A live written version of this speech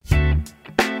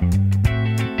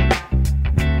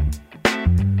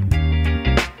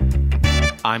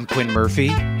I'm Quinn Murphy,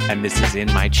 and this is In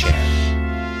My Chair.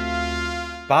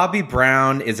 Bobbi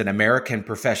Brown is an American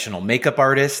professional makeup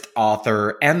artist,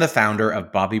 author, and the founder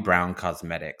of Bobbi Brown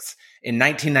Cosmetics. In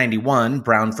 1991,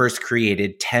 Brown first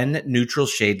created 10 neutral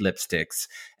shade lipsticks,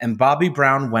 and Bobbi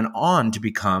Brown went on to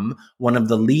become one of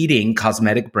the leading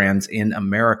cosmetic brands in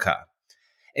America.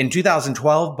 In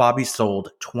 2012, Bobbi sold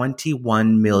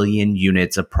 21 million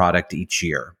units of product each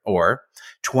year, or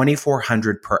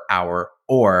 2,400 per hour,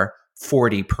 or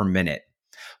 40 per minute.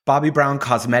 Bobbi Brown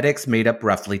Cosmetics made up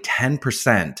roughly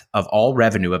 10% of all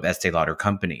revenue of Estee Lauder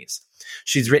companies.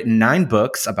 She's written 9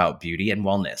 books about beauty and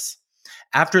wellness.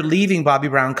 After leaving Bobbi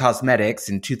Brown Cosmetics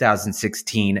in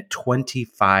 2016,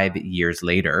 25 years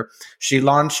later, she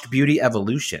launched Beauty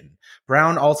Evolution.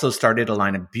 Brown also started a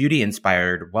line of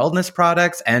beauty-inspired wellness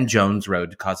products and Jones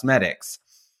Road Cosmetics.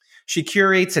 She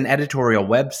curates an editorial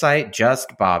website, Just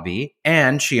Bobbi,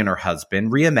 and she and her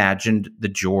husband reimagined The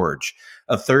George,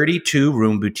 a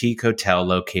 32-room boutique hotel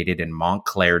located in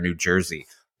Montclair, New Jersey.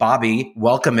 Bobbi,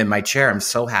 welcome in my chair. I'm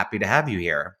so happy to have you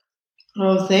here.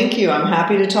 Oh, thank you. I'm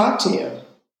happy to talk to you.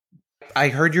 I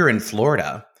heard you're in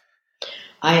Florida.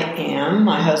 I am.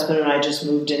 My husband and I just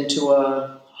moved into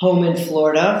a home in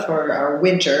Florida for our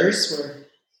winters, where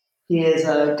he is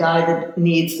a guy that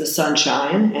needs the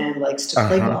sunshine and likes to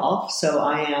play golf. So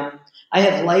I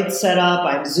have lights set up.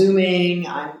 I'm Zooming.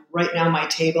 Right now my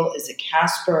table is a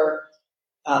Casper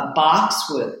box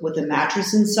with a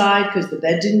mattress inside because the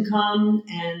bed didn't come.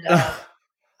 And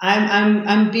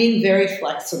I'm being very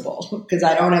flexible because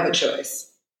I don't have a choice.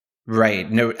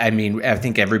 Right. No, I mean, I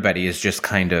think everybody is just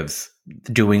kind of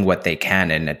doing what they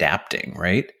can and adapting,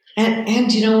 right?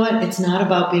 And you know what? It's not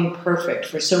about being perfect.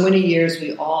 For so many years,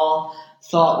 we all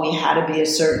thought we had to be a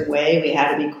certain way. We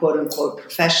had to be quote unquote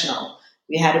professional.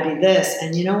 We had to be this.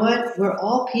 And you know what? We're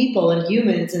all people and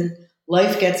humans, and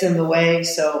life gets in the way.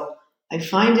 So I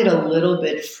find it a little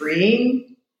bit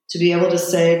freeing to be able to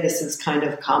say this is kind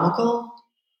of comical.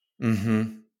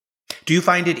 Mm-hmm. Do you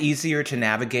find it easier to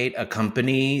navigate a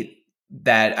company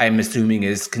that I'm assuming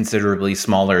is considerably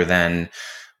smaller than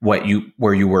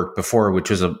where you worked before, which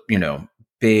was a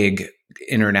big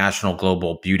international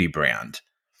global beauty brand?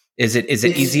 Is it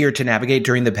easier to navigate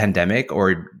during the pandemic,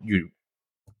 or you?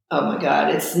 Oh my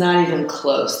God, it's not even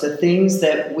close. The things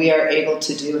that we are able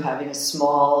to do, having a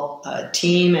small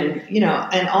team,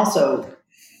 and also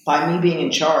by me being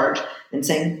in charge and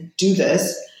saying, do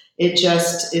this,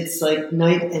 it's like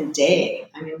night and day.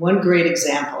 I mean, one great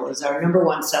example is our number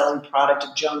one selling product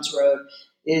at Jones Road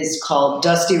is called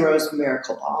Dusty Rose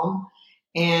Miracle Balm.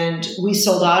 And we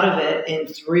sold out of it in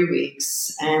 3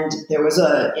 weeks. And there was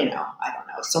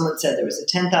someone said there was a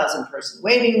 10,000 person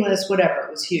waiting list, whatever. It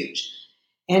was huge.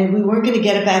 And we weren't going to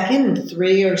get it back in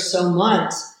 3 or so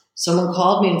months. Someone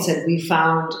called me and said, we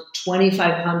found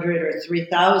 2,500 or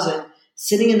 3,000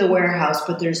 sitting in the warehouse,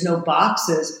 but there's no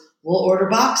boxes. We'll order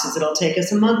boxes. It'll take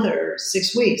us a month or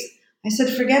 6 weeks. I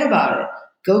said, forget about it.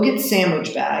 Go get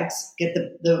sandwich bags, get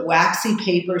the waxy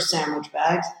paper sandwich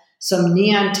bags, some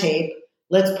neon tape.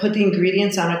 Let's put the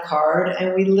ingredients on a card.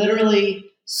 And we literally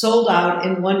sold out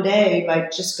in one day by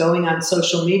just going on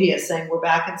social media saying we're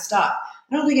back in stock.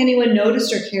 I don't think anyone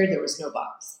noticed or cared there was no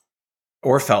box.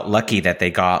 Or felt lucky that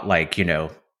they got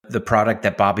the product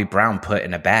that Bobbi Brown put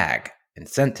in a bag and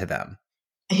sent to them.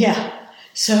 Yeah.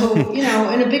 So,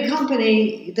 in a big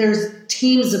company, there's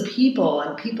teams of people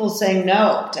and people saying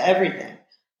no to everything.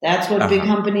 That's what big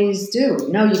companies do.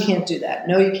 No, you can't do that.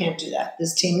 No, you can't do that.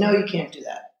 This team, no, you can't do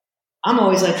that. I'm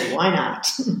always like, why not?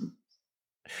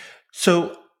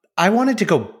 So I wanted to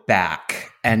go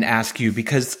back and ask you,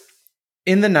 because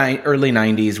in the early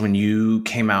 90s, when you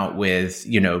came out with,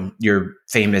 your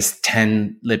famous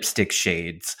 10 lipstick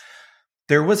shades,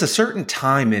 there was a certain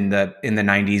time in the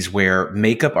 90s where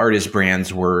makeup artist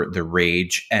brands were the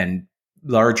rage and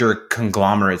larger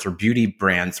conglomerates or beauty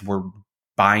brands were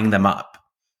buying them up.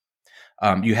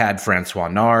 You had Francois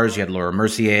Nars, you had Laura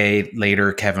Mercier,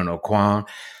 later Kevyn Aucoin.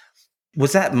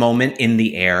 Was that moment in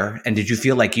the air? And did you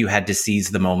feel like you had to seize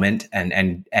the moment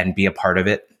and be a part of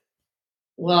it?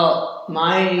 Well,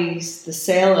 the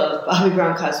sale of Bobbi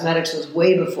Brown Cosmetics was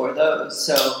way before those.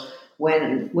 So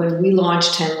when we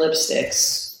launched 10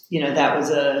 lipsticks, that was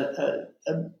a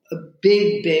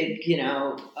big,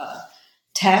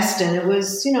 test. And it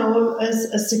was,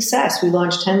 a success. We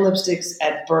launched 10 lipsticks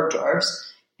at Bergdorf's.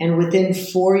 And within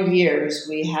 4 years,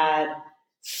 we had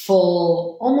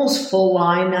almost full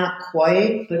line, not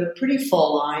quite, but a pretty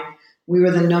full line. We were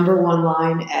the number one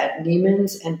line at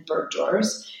Neiman's and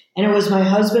Bergdorf's. And it was my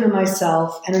husband and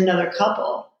myself and another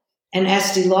couple. And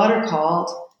Estee Lauder called,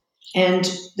 and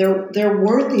there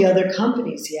weren't the other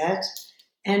companies yet.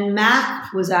 And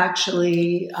MAC was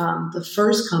actually the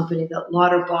first company that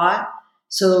Lauder bought.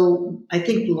 So I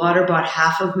think Lauder bought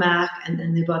half of MAC, and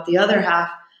then they bought the other half.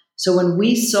 So when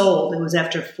we sold, it was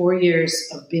after 4 years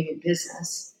of being in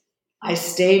business. I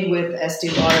stayed with Estee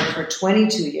Lauder for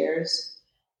 22 years.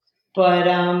 But,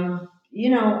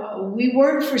 we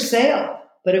weren't for sale,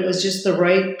 but it was just the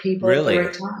right people at the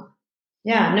right time.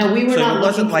 Yeah, no, we were not. So it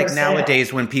wasn't like sale.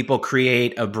 Nowadays when people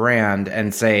create a brand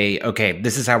and say, okay,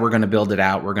 this is how we're going to build it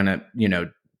out. We're going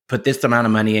to, put this amount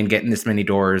of money and get in this many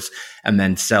doors and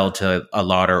then sell to a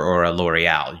Lauder or a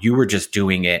L'Oreal. You were just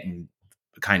doing it and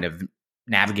kind of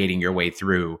navigating your way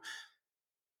through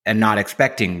and not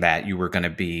expecting that you were going to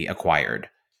be acquired.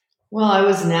 Well, I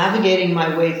was navigating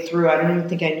my way through. I don't even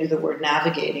think I knew the word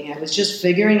navigating. I was just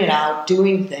figuring it out,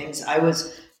 doing things. I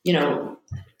was,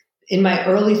 in my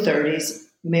early 30s,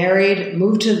 married,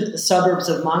 moved to the suburbs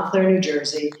of Montclair, New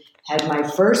Jersey, had my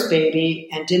first baby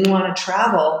and didn't want to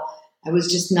travel. I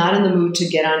was just not in the mood to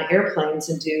get on airplanes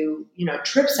and do,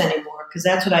 trips anymore because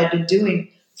that's what I'd been doing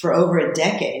for over a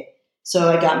decade. So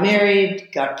I got married,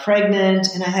 got pregnant,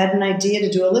 and I had an idea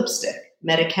to do a lipstick.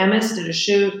 Met a chemist, did a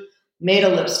shoot, made a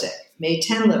lipstick, made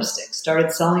 10 lipsticks,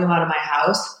 started selling them out of my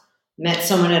house, met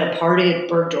someone at a party at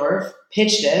Bergdorf,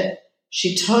 pitched it.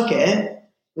 She took it.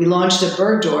 We launched at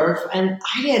Bergdorf, and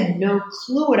I had no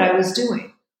clue what I was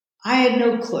doing. I had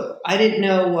no clue. I didn't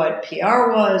know what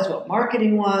PR was, what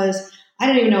marketing was. I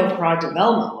didn't even know what product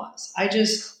development was. I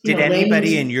just, Did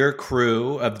anybody in your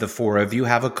crew of the four of you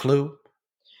have a clue?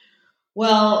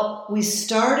 Well, we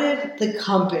started the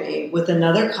company with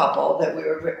another couple that we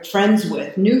were friends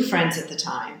with, new friends at the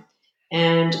time.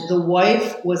 And the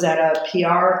wife was at a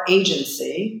PR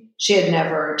agency. She had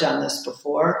never done this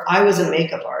before. I was a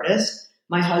makeup artist.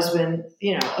 My husband,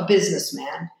 a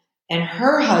businessman. And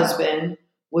her husband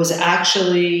was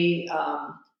actually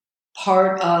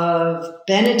part of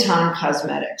Benetton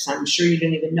Cosmetics. I'm sure you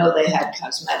didn't even know they had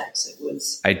cosmetics.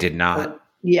 I did not.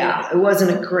 It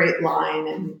wasn't a great line.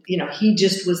 And, he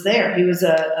just was there. He was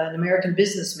an American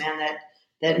businessman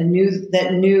that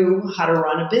knew how to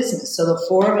run a business. So the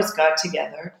four of us got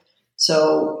together.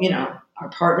 So, our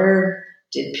partner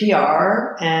did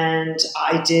PR and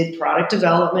I did product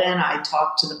development. I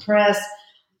talked to the press.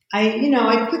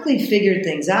 I quickly figured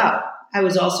things out. I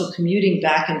was also commuting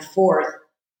back and forth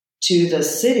to the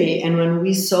city. And when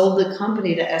we sold the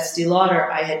company to Estee Lauder,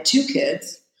 I had 2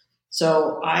 kids.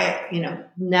 So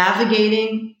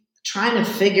navigating, trying to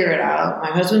figure it out.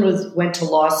 My husband went to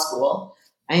law school.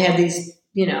 I had these,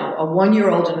 a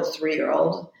 1-year-old and a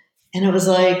 3-year-old. And it was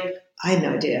like, I had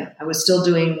no idea. I was still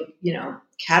doing,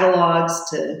 catalogs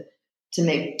to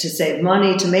save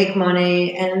money, to make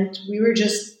money. And we were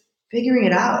just figuring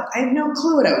it out. I had no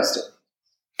clue what I was doing.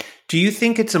 Do you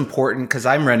think it's important, because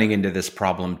I'm running into this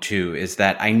problem too, is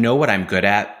that I know what I'm good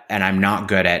at and I'm not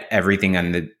good at everything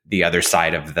on the other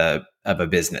side of a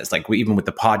business. Like even with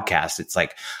the podcast, it's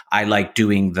like, I like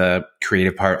doing the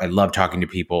creative part. I love talking to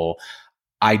people.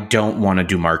 I don't want to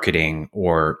do marketing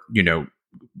or,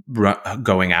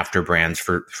 going after brands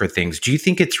for things. Do you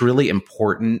think it's really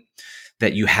important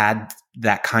that you had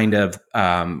that kind of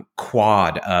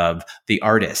quad of the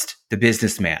artist, the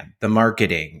businessman, the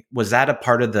marketing? Was that a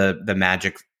part of the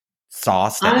magic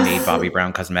sauce that made Bobbi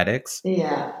Brown Cosmetics?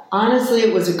 Yeah, honestly,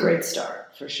 it was a great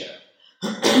start for sure.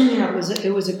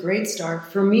 It was a great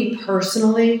start for me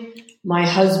personally. My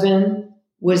husband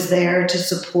was there to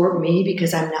support me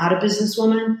because I'm not a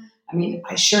businesswoman. I mean,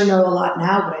 I sure know a lot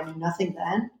now, but I knew nothing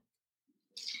then.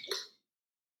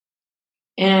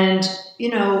 And,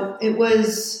 it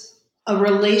was a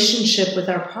relationship with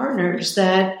our partners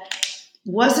that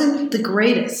wasn't the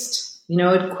greatest.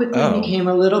 It quickly became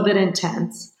a little bit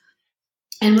intense.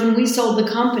 And when we sold the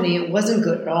company, it wasn't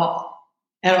good at all.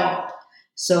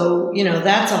 So,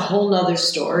 that's a whole nother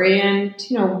story. And,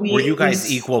 were you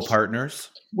guys equal partners?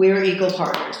 We were equal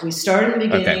partners. We started in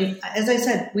the beginning. Okay. As I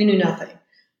said, we knew nothing.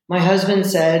 My husband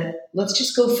said, let's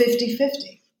just go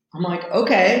 50-50. I'm like,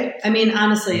 okay. I mean,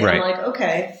 honestly, right. I'm like,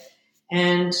 okay.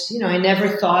 And, I never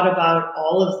thought about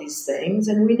all of these things.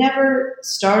 And we never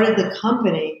started the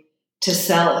company to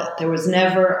sell it. There was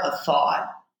never a thought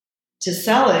to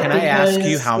sell it. Can I ask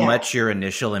you how much your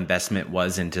initial investment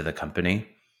was into the company?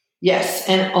 Yes.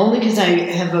 And only because I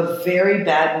have a very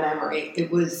bad memory.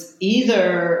 It was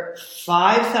either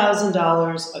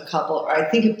 $5,000 a couple, or I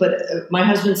think, but my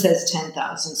husband says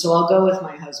 $10,000. So I'll go with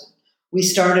my husband. We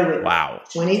started with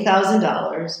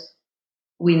 $20,000.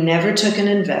 We never took an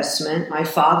investment. My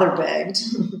father begged,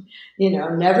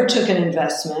 never took an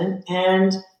investment.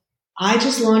 And I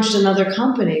just launched another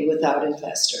company without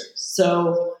investors.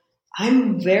 So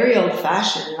I'm very old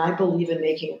fashioned and I believe in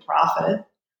making a profit.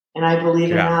 And I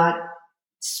believe in Yeah. not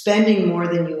spending more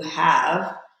than you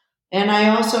have. And I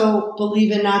also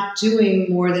believe in not doing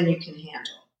more than you can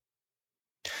handle.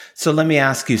 So let me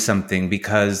ask you something,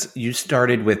 because you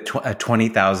started with a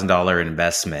 $20,000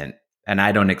 investment, and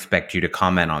I don't expect you to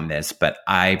comment on this, but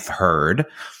I've heard,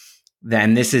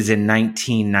 then this is in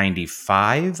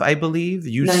 1995, I believe.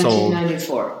 You sold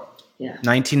 1994. Yeah.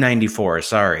 1994,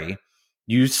 sorry.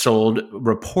 You sold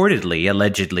reportedly,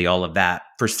 allegedly, all of that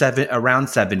for around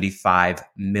 $75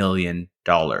 million.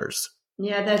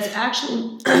 Yeah, that's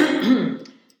actually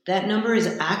that number is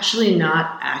actually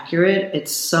not accurate.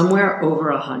 It's somewhere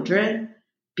over 100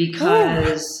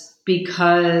 because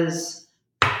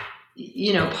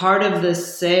part of the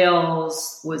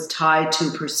sales was tied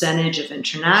to percentage of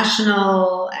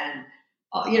international and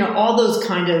all those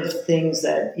kind of things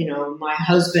that my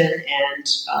husband and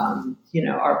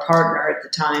our partner at the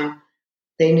time,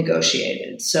 they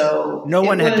negotiated. So no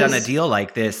one had done a deal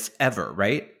like this ever,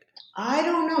 right? I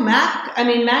don't know.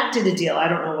 Mac did a deal. I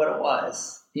don't know what it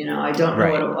was. I don't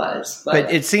know what it was.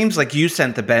 But it seems like you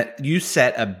set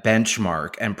a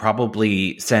benchmark and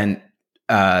probably sent,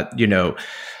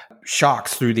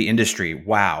 shocks through the industry.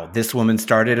 Wow, this woman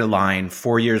started a line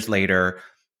 4 years later,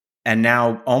 and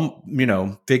now,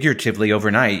 figuratively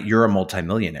overnight, you're a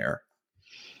multimillionaire.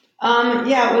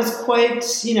 Yeah, it was quite,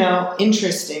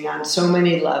 interesting on so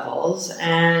many levels.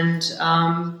 And,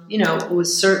 it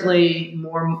was certainly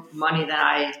more money than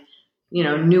I,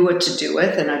 knew what to do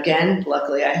with. And again,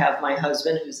 luckily I have my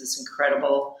husband, who's this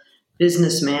incredible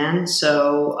businessman.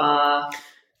 So,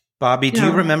 Bobby, do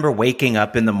you remember waking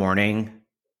up in the morning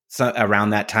around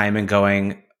that time and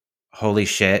going, holy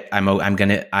shit, I'm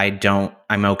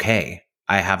okay.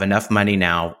 I have enough money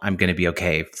now. I'm going to be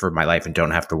okay for my life and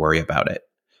don't have to worry about it.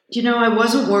 I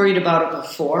wasn't worried about it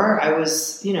before. I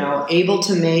was, able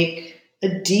to make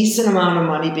a decent amount of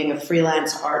money being a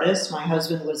freelance artist. My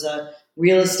husband was a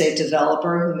real estate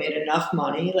developer who made enough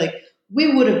money. Like,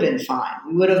 we would have been fine.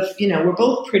 We would have, we're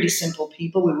both pretty simple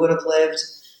people. We would have lived,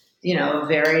 a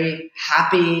very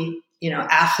happy,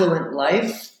 affluent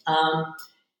life.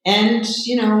 And,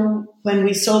 when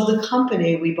we sold the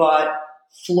company, we bought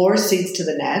floor seats to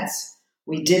the Nets.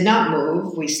 We did not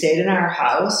move. We stayed in our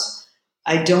house.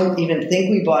 I don't even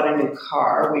think we bought a new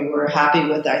car. We were happy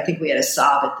with, I think we had a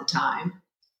Saab at the time.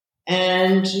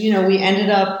 And, we ended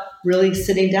up really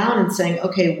sitting down and saying,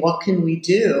 okay, what can we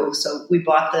do? So we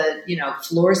bought the,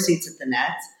 floor seats at the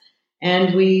Nets,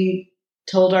 and we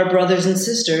told our brothers and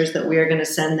sisters that we are going to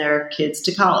send their kids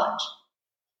to college.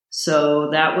 So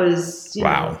that was,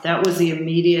 that was the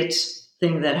immediate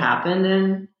thing that happened.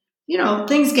 And,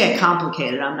 things get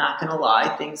complicated. I'm not going to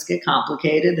lie. Things get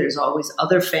complicated. There's always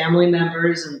other family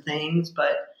members and things,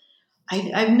 but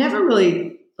I've never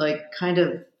really kind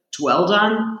of dwelled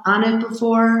on it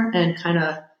before, and kind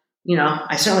of,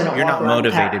 I certainly don't. You're not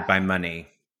motivated by money.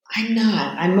 I'm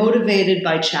not. I'm motivated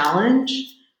by challenge.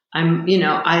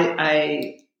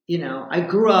 I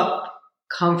grew up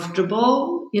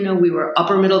comfortable. We were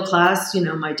upper middle class.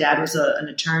 My dad was an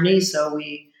attorney, so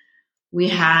we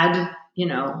had,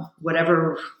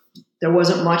 whatever. There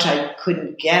wasn't much I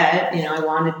couldn't get. I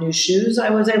wanted new shoes.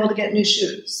 I was able to get new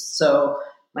shoes. So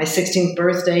my 16th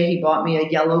birthday, he bought me a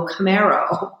yellow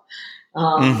Camaro.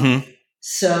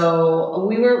 So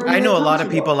we were. I know a lot of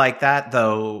people like that,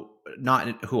 though.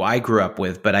 Not who I grew up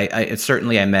with, but I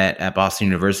certainly met at Boston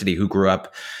University who grew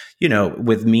up,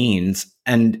 with means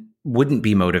and wouldn't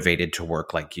be motivated to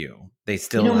work like you. They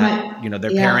still had,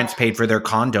 their parents paid for their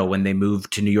condo when they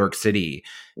moved to New York City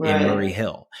in Murray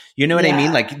Hill. You know what I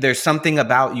mean? Like, there's something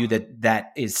about you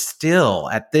that is still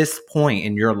at this point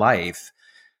in your life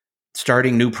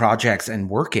starting new projects and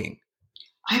working.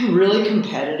 I'm really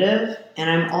competitive, and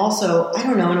I'm also, I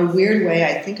don't know, in a weird way,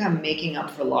 I think I'm making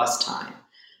up for lost time.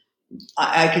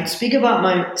 I could speak about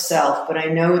myself, but I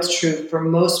know it's true for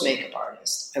most makeup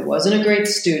artists. I wasn't a great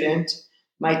student.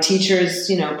 My teachers,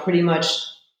 pretty much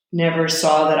never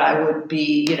saw that I would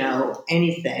be,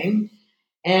 anything.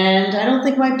 And I don't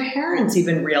think my parents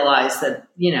even realized that,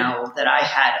 that I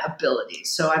had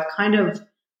abilities. So I've kind of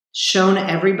shown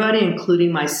everybody,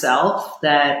 including myself,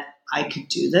 that I could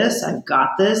do this. I've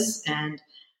got this. And,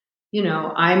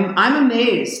 I'm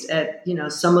amazed at,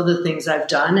 some of the things I've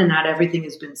done, and not everything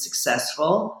has been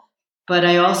successful. But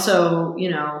I also,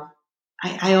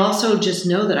 I also just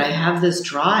know that I have this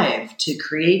drive to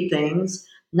create things,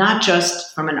 not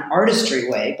just from an artistry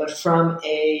way, but from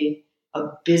a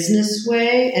business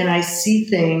way. And I see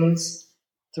things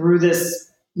through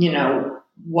this,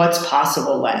 what's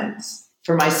possible lens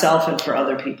for myself and for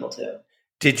other people too.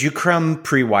 Did you come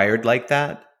pre-wired like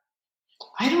that?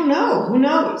 I don't know. Who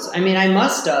knows? I mean, I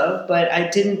must have, but I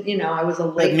didn't, I was a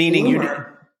late Meaning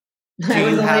bloomer.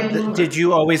 did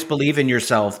you always believe in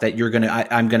yourself that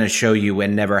I'm going to show you,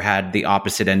 and never had the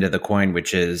opposite end of the coin,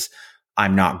 which is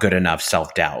I'm not good enough,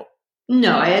 self-doubt?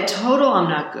 No, I had total I'm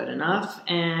not good enough.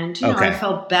 And, I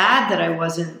felt bad that I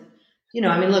wasn't,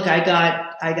 I mean, look, I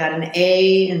got an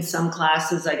A in some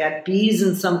classes. I got B's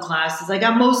in some classes. I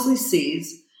got mostly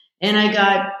C's. And I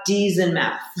got D's in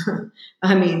math.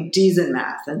 D's in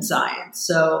math and science.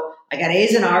 So I got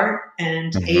A's in art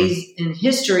and A's in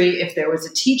history if there was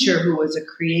a teacher who was a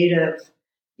creative,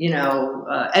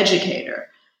 educator.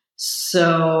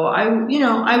 So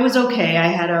I was okay. I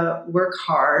had to work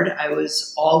hard. I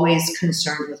was always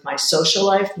concerned with my social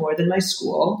life more than my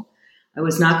school. I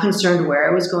was not concerned where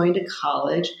I was going to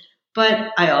college.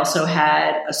 But I also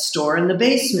had a store in the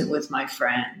basement with my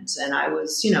friends, and I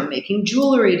was, making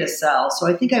jewelry to sell. So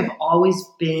I think I've always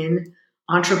been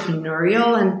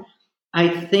entrepreneurial, and I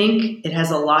think it has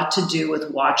a lot to do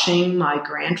with watching my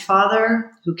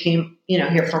grandfather, who came,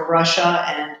 here from Russia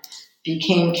and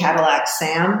became Cadillac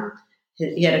Sam.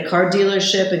 He had a car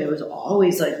dealership, and he was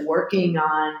always like working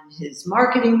on his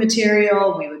marketing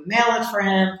material. We would mail it for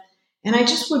him, and I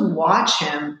just would watch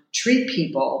him treat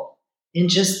people in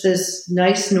just this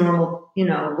nice, normal,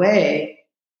 way.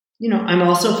 I'm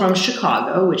also from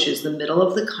Chicago, which is the middle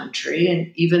of the country.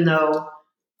 And even though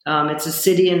it's a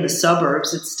city in the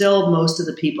suburbs, it's still, most of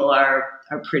the people are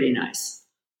pretty nice.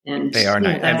 And they are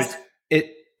nice.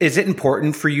 Is it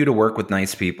important for you to work with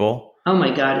nice people? Oh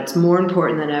my God, it's more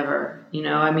important than ever.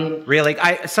 Really,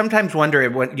 I sometimes wonder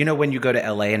when you go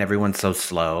to LA and everyone's so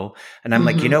slow, and I'm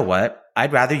like, you know what?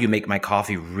 I'd rather you make my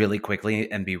coffee really quickly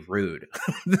and be rude.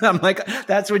 I'm like,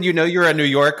 that's when you're a New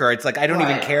Yorker. It's like, I don't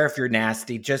even care if you're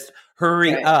nasty. Just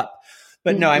hurry up.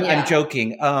 But no, I'm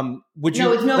joking. Would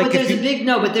you? I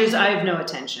have no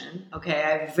attention. Okay.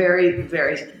 I have very,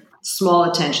 very small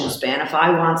attention span. If I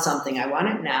want something, I want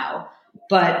it now.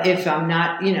 But if I'm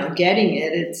not, getting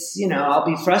it, it's, I'll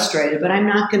be frustrated, but I'm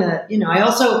not going to, I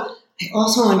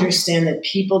also understand that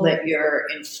people that you're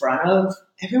in front of,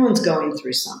 everyone's going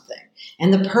through something.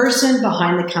 And the person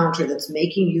behind the counter that's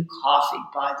making you coffee,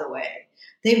 by the way,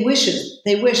 they wish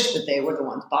that they were the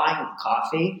ones buying the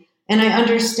coffee. And I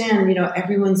understand,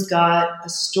 everyone's got a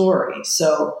story.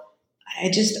 So I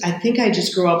think I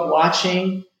just grew up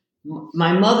watching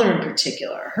my mother in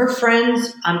particular. Her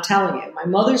friends, I'm telling you, my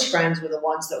mother's friends were the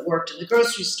ones that worked in the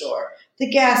grocery store, the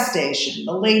gas station,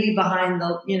 the lady behind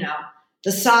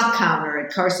the sock counter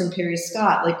at Carson Perry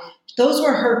Scott. Like, those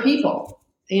were her people.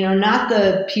 Not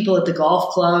the people at the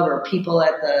golf club or people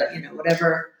at the,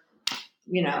 whatever,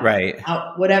 right.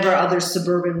 Whatever other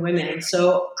suburban women.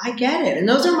 So I get it. And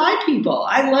those are my people.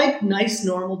 I like nice,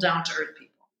 normal, down to earth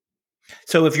people.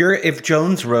 So if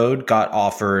Jones Road got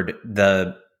offered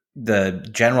the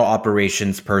general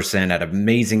operations person at an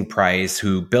amazing price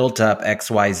who built up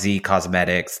XYZ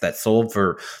Cosmetics that sold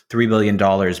for $3 billion,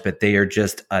 but they are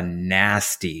just a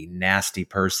nasty, nasty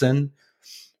person,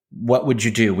 what would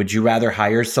you do? Would you rather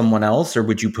hire someone else, or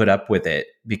would you put up with it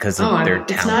because of their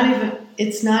talent?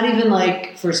 It's not even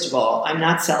like, first of all, I'm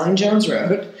not selling Jones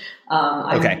Road.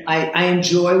 Okay. I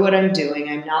enjoy what I'm doing.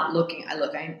 I'm not looking. I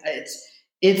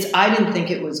didn't think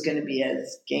it was going to be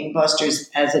as gangbusters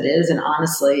as it is. And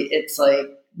honestly, it's like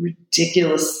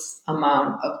ridiculous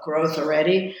amount of growth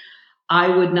already. I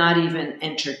would not even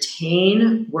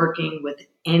entertain working with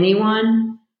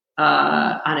anyone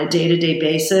on a day-to-day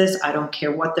basis. I don't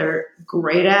care what they're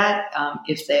great at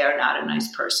if they are not a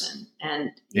nice person. And,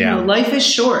 life is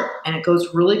short and it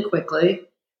goes really quickly.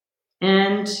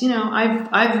 And,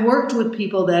 I've worked with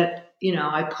people that,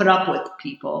 I put up with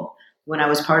people when I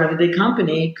was part of a big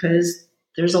company, because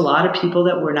there's a lot of people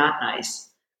that were not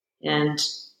nice, and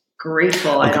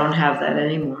grateful I don't have that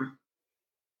anymore.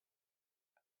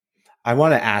 I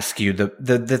want to ask you,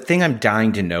 the thing I'm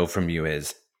dying to know from you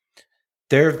is,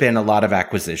 there have been a lot of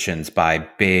acquisitions by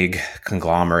big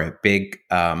conglomerate, big,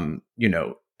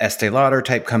 Estee Lauder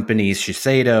type companies,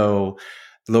 Shiseido,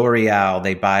 L'Oreal.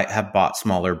 They have bought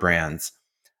smaller brands.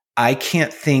 I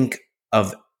can't think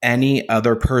of any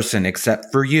other person except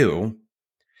for you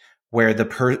where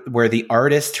the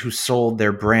artist who sold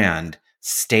their brand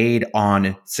stayed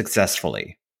on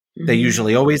successfully. Mm-hmm. They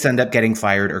usually always end up getting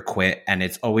fired or quit, and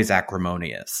it's always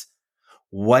acrimonious.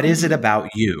 What is it about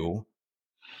you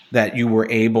that you were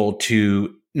able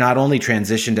to not only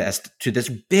transition to this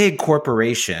big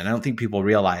corporation? I don't think people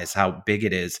realize how big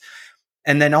it is.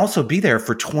 And then also be there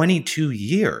for 22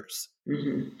 years.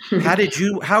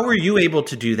 Mm-hmm. How were you able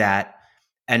to do that?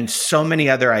 And so many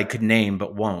other I could name,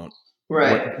 but won't.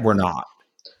 Right. We're not.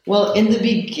 Well, in the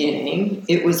beginning,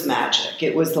 it was magic.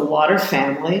 It was the Lauder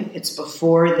family. It's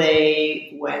before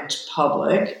they went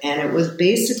public. And it was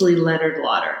basically Leonard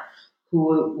Lauder,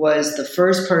 who was the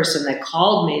first person that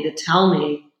called me to tell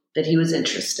me that he was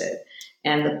interested.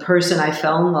 And the person I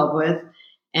fell in love with,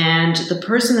 and the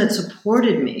person that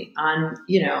supported me on,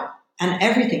 on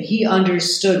everything. He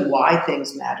understood why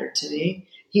things mattered to me.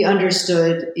 He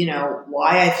understood,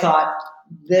 why I thought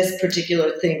this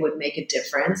particular thing would make a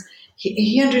difference.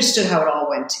 He understood how it all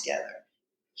went together.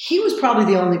 He was probably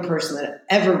the only person that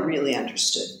ever really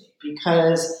understood me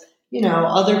because,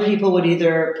 other people would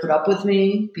either put up with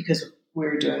me because we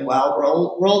were doing well,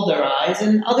 rolled their eyes,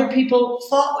 and other people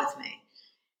fought with me.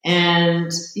 And,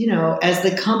 as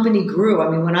the company grew,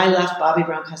 when I left Bobbi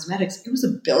Brown Cosmetics, it was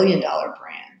 $1 billion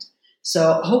brand.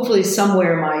 So hopefully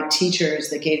somewhere my teachers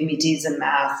that gave me D's in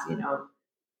math,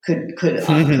 could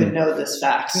know this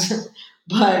fact.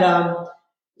 But,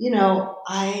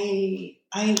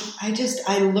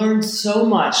 I learned so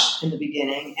much in the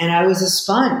beginning, and I was a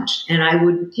sponge, and I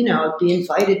would, be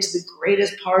invited to the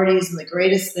greatest parties and the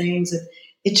greatest things. And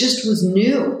it just was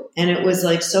new, and it was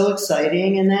like so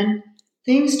exciting. And then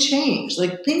things change.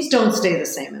 Like things don't stay the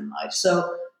same in life.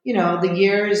 So, the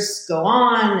years go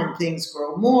on and things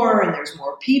grow more and there's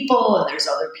more people and there's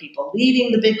other people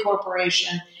leading the big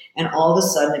corporation. And all of a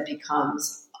sudden it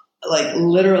becomes like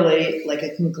literally like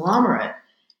a conglomerate,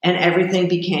 and everything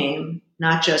became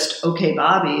not just, okay,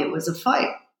 Bobbi, it was a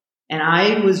fight. And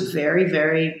I was very,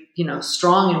 very,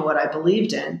 strong in what I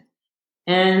believed in.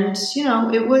 And,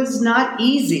 it was not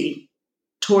easy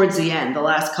towards the end, the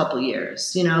last couple of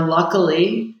years.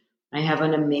 Luckily, I have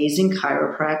an amazing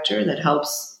chiropractor that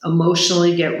helps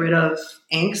emotionally get rid of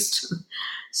angst.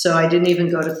 So I didn't even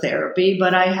go to therapy,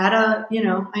 but I had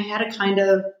to kind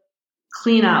of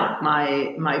clean out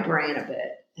my brain a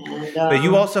bit. And, but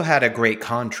you also had a great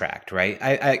contract, right?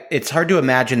 It's hard to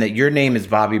imagine that your name is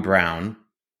Bobbi Brown.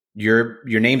 Your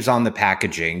name's on the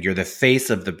packaging. You're the face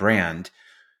of the brand.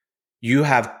 You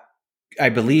have, I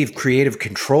believe, creative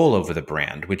control over the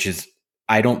brand, which is,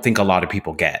 I don't think a lot of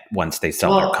people get once they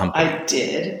sell their company.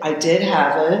 I did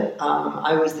have it.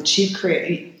 I was the chief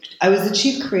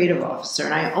creative officer,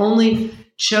 and I only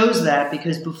chose that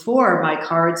because before my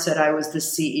card said I was the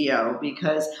CEO,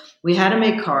 because we had to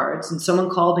make cards, and someone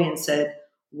called me and said,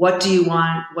 "What do you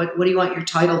want? What do you want your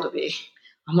title to be?"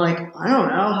 I'm like, "I don't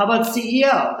know. How about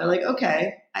CEO?" They're like,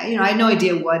 "Okay." I had no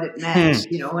idea what it meant.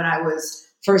 When I was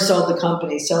first sold the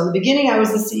company. So in the beginning, I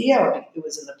was the CEO. It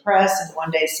was in the press, and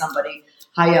one day somebody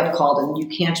high up called, and you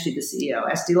can't be the CEO.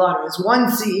 Estee Lauder is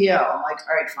one CEO. I'm like,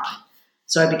 all right, fine.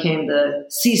 So I became the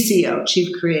CCO,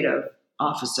 Chief Creative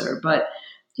Officer. But,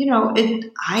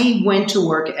 I went to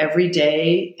work every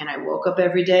day, and I woke up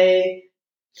every day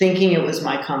thinking it was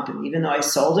my company, even though I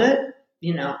sold it.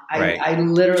 Right. I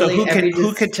literally. So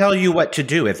who could tell you what to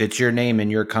do if it's your name and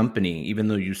your company, even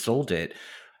though you sold it?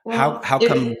 Well, how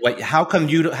come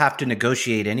you don't have to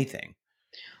negotiate anything?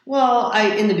 Well,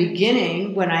 in the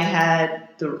beginning, when I had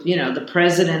the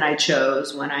president I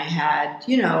chose, when I had,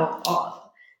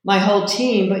 my whole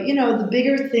team, but the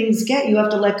bigger things get, you have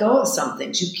to let go of some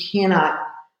things. You cannot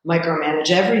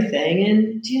micromanage everything.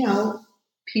 And,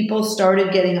 people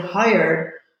started getting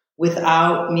hired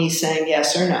without me saying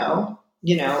yes or no,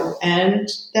 and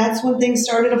that's when things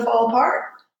started to fall apart.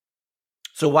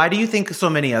 So why do you think so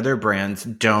many other brands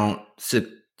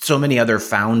so many other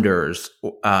founders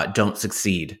don't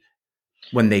succeed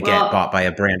when they get bought by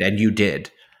a brand, and you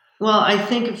did? Well, I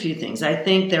think a few things. I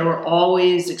think there were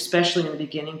always, especially in the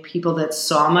beginning, people that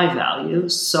saw my value,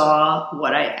 saw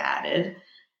what I added.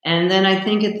 And then I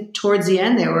think towards the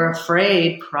end, they were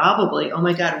afraid probably, oh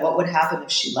my God, what would happen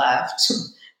if she left?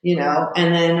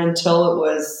 And then until it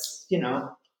was,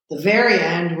 the very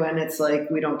end when it's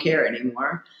like, we don't care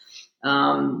anymore.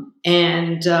 I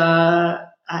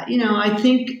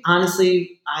think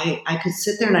honestly, I could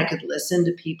sit there and I could listen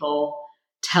to people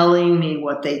telling me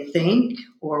what they think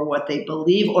or what they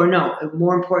believe, or no,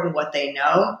 more important, what they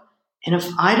know. And if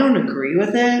I don't agree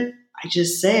with it, I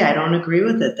just say, I don't agree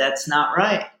with it. That's not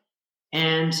right.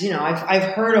 And, I've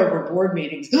heard over board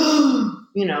meetings,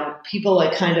 people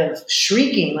like kind of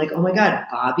shrieking like, oh my God,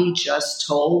 Bobbi just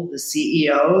told the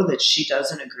CEO that she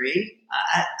doesn't agree.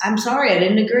 I'm sorry, I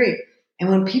didn't agree. And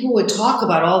when people would talk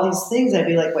about all these things, I'd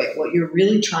be like, wait, what you're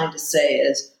really trying to say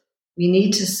is we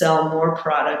need to sell more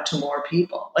product to more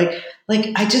people.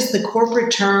 The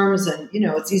corporate terms and,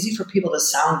 it's easy for people to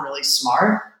sound really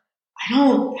smart. I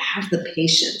don't have the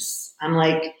patience. I'm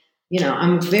like,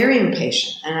 I'm very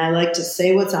impatient, and I like to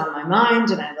say what's on my mind,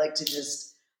 and I like to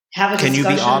just have a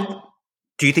discussion.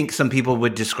 Do you think some people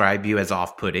would describe you as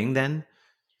off-putting then?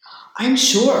 I'm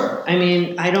sure. I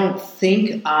mean, I don't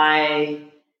think I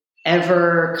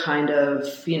ever kind of,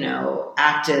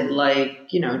 acted like,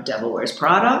 Devil Wears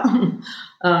Prada.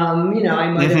 I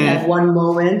might have had one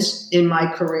moment in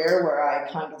my career where I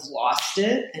kind of lost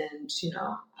it, and,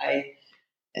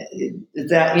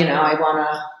 I want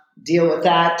to deal with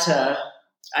that.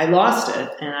 I lost it,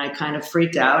 and I kind of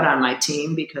freaked out on my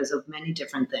team because of many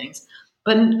different things.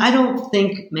 But I don't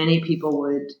think many people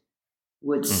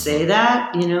would say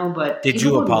that, but did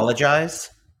you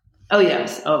apologize? Oh,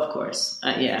 yes. Oh, of course.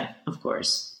 Yeah, of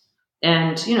course.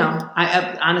 And,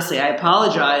 I honestly, I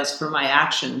apologize for my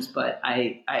actions, but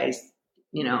I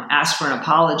asked for an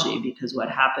apology because what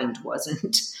happened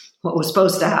wasn't what was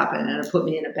supposed to happen. And it put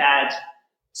me in a bad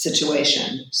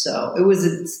situation. So it was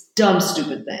a dumb,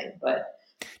 stupid thing. But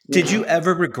did you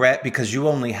ever regret, because you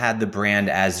only had the brand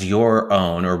as your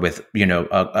own or with,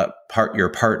 your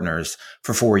partners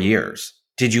for 4 years?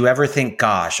 Did you ever think,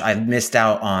 gosh, I missed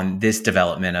out on this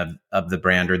development of the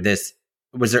brand, or this?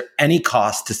 Was there any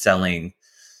cost to selling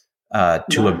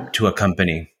to a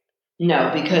company?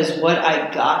 No, because what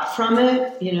I got from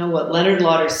it, what Leonard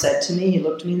Lauder said to me, he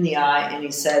looked me in the eye and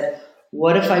he said,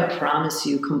 what if I promise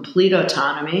you complete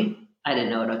autonomy? I didn't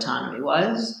know what autonomy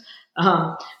was.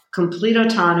 Complete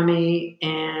autonomy,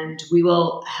 and we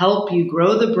will help you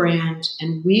grow the brand,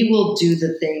 and we will do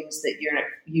the things that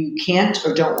you can't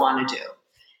or don't want to do.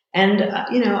 And,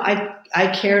 I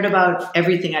cared about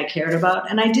everything I cared about,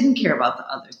 and I didn't care about the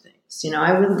other things.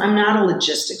 I'm not a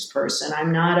logistics person.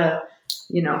 I'm not a,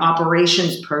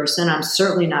 operations person. I'm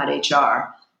certainly not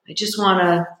HR. I just want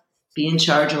to be in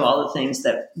charge of all the things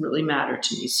that really matter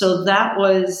to me. So that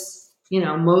was,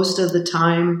 most of the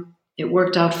time it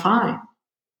worked out fine.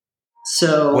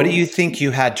 So what do you think you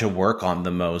had to work on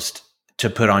the most to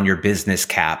put on your business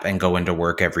cap and go into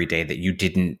work every day that you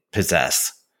didn't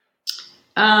possess?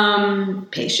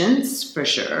 Patience, for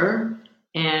sure.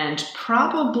 And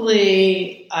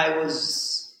probably I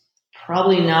was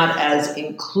not as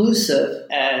inclusive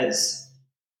as,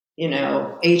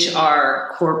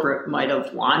 HR corporate might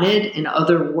have wanted. In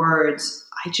other words,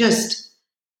 I just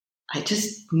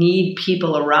need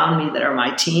people around me that are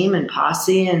my team and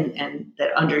posse and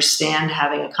that understand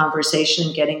having a conversation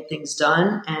and getting things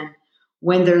done. And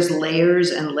when there's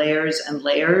layers and layers and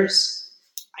layers,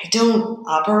 I don't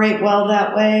operate well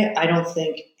that way. I don't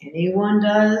think anyone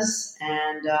does.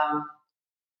 And,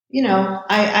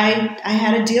 I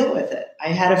had to deal with it. I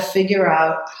had to figure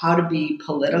out how to be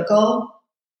political.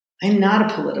 I'm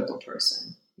not a political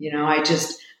person. I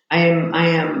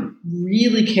am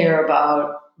really care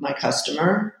about my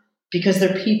customer because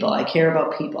they're people. I care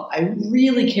about people. I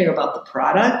really care about the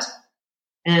product.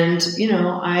 And,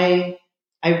 I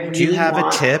really do you have a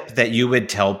tip that you would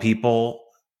tell people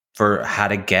for how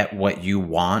to get what you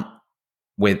want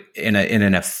in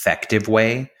an effective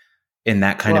way in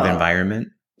that kind of environment?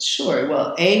 Sure.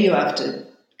 Well, you have to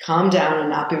calm down and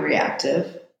not be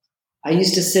reactive. I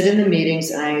used to sit in the meetings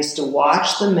and I used to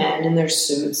watch the men in their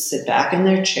suits sit back in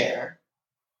their chair.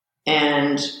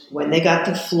 And when they got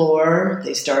the floor,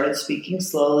 they started speaking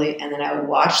slowly. And then I would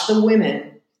watch the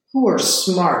women, who were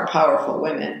smart, powerful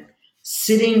women,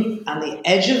 sitting on the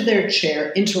edge of their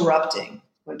chair, interrupting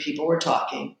when people were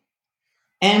talking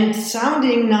and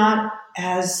sounding not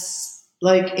as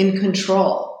in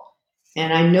control.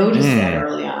 And I noticed that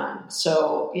early on.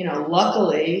 So,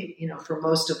 luckily, for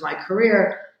most of my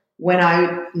career, when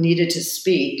I needed to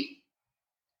speak,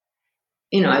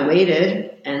 I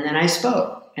waited and then I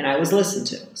spoke. And I was listened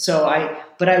to.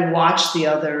 But I watched the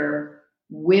other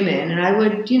women and I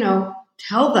would,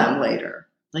 tell them later,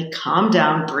 calm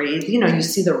down, breathe. You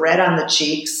see the red on the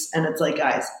cheeks and it's like,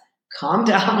 guys, calm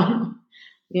down,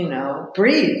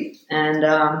 breathe. And,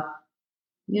 and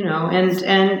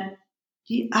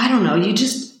I don't know,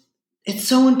 it's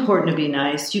so important to be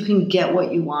nice. You can get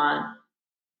what you want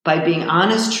by being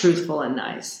honest, truthful, and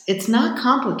nice. It's not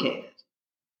complicated.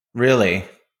 Really?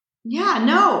 Yeah,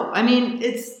 no. I mean,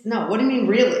 what do you mean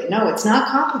really? No, it's not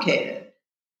complicated.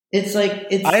 It's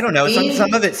I don't know.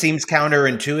 Some of it seems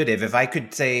counterintuitive. If I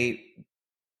could say,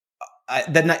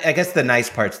 I guess the nice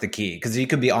part's the key, because you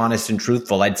can be honest and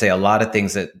truthful. I'd say a lot of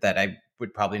things that I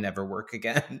would probably never work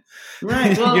again.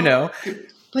 Right. Well,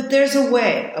 but there's a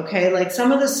way, okay?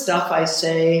 Some of the stuff I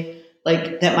say,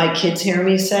 that my kids hear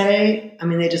me say, I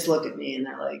mean, they just look at me and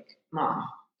they're like, Mom.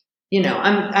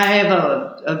 I have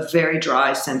a very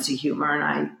dry sense of humor,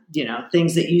 and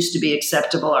things that used to be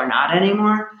acceptable are not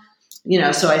anymore.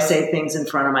 So I say things in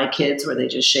front of my kids where they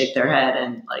just shake their head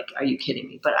and are you kidding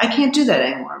me? But I can't do that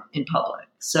anymore in public.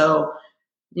 So,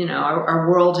 our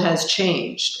world has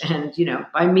changed, and,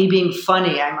 by me being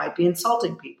funny, I might be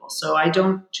insulting people. So I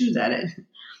don't do that.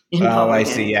 in Oh, I public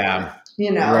see. anymore. Yeah.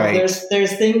 You know, Right.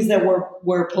 there's things that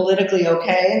were politically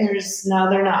okay, and now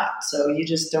they're not. So you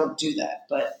just don't do that.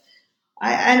 But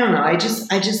I don't know. I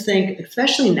just think,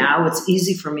 especially now, it's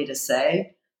easy for me to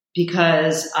say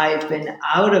because I've been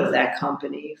out of that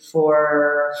company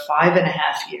for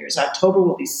 5.5 years. October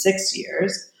will be 6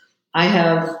 years. I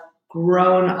have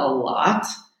grown a lot.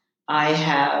 I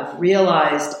have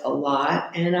realized a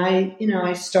lot, and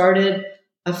I started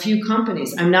a few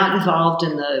companies. I'm not involved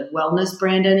in the wellness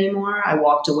brand anymore. I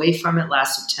walked away from it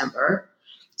last September,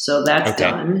 so that's Okay.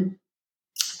 done.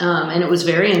 And it was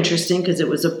very interesting because it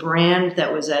was a brand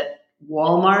that was at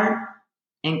Walmart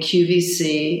and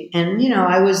QVC. And,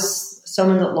 I was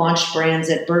someone that launched brands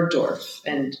at Bergdorf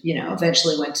and,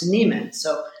 eventually went to Neiman.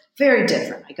 So very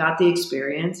different. I got the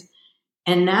experience.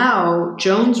 And now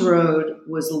Jones Road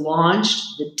was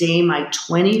launched the day my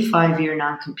 25-year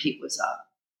non-compete was up.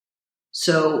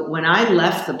 So when I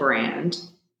left the brand,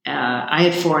 I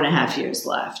had 4.5 years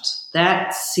left.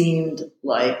 That seemed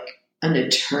like an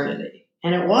eternity.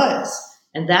 And it was.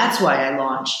 And that's why I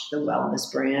launched the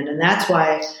wellness brand. And that's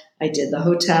why I did the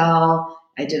hotel.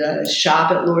 I did a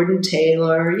shop at Lord &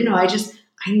 Taylor. I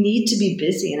need to be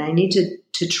busy and I need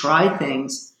to try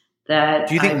things that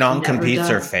Do you think I've non-competes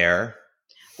never are done. fair?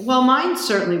 Well, mine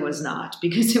certainly was not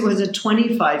because it was a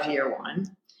 25-year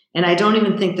one. And I don't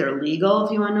even think they're legal,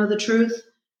 if you want to know the truth,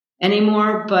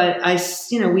 anymore. But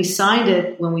we signed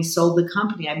it when we sold the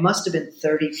company. I must have been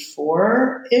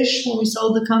 34-ish when we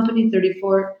sold the company,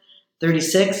 34,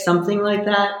 36, something like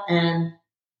that. And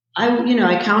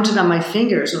I counted on my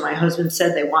fingers when my husband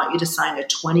said they want you to sign a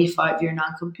 25-year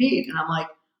non-compete. And I'm like,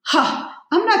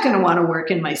 I'm not going to want to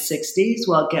work in my 60s.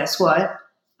 Well, guess what?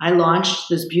 I launched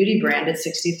this beauty brand at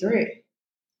 63.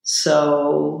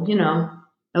 So,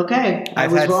 okay.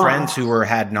 I've had friends who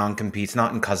had non-competes,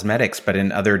 not in cosmetics, but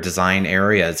in other design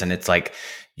areas. And it's like,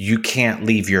 you can't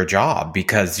leave your job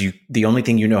because the only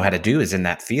thing you know how to do is in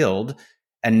that field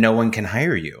and no one can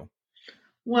hire you.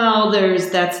 Well,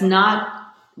 that's not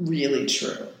really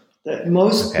true.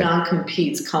 Most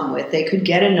non-competes come with, they could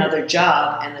get another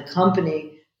job and the company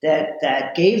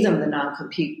that gave them the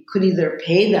non-compete could either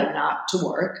pay them not to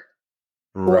work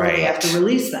or they have to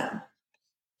release them.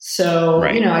 So,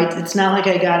 it's not like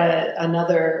I got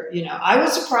another, I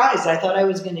was surprised. I thought I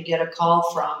was going to get a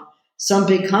call from some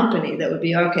big company that would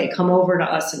be, okay, come over to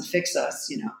us and fix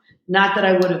us, Not that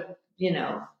I would have,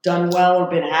 done well or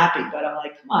been happy, but I'm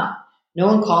like, come on. No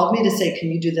one called me to say,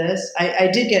 can you do this? I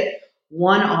did get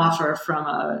one offer from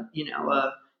a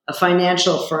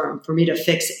financial firm for me to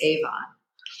fix Avon,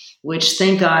 which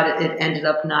thank God it ended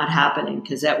up not happening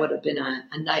because that would have been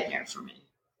a nightmare for me.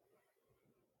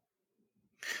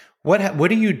 What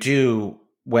do you do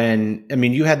when,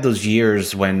 you had those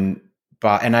years when,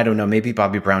 and I don't know, maybe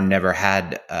Bobbi Brown never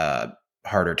had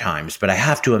harder times, but I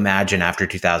have to imagine after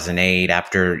 2008,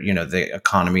 after, the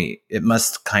economy, it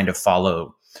must kind of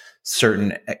follow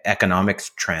certain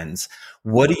economics trends.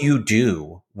 What do you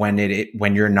do when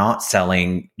you're not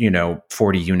selling,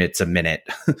 40 units a minute?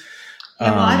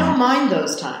 Well, I don't mind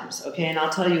those times, okay, and I'll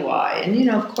tell you why. And,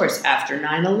 of course, after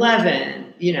 9/11,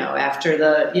 after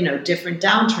the, different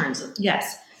downturns,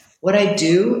 yes, what I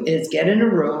do is get in a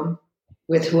room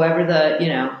with whoever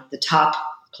the top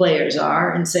players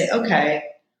are and say, okay,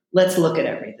 let's look at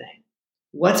everything.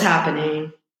 What's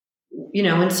happening?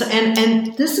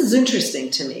 And this is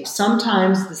interesting to me.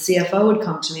 Sometimes the CFO would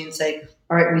come to me and say,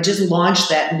 all right, we just launched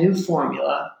that new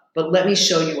formula, but let me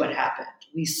show you what happened.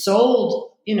 We sold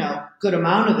good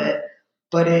amount of it,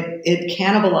 but it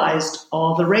cannibalized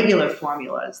all the regular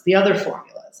formulas, the other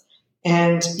formulas.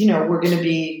 And, we're going to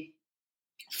be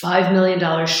 $5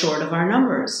 million short of our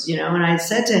numbers, and I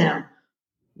said to him,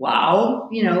 wow,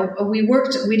 we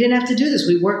didn't have to do this.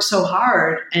 We worked so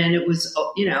hard and it was,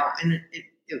 and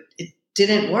it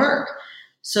didn't work.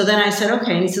 So then I said,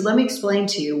 okay. And he said, let me explain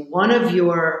to you, one of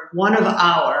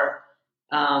our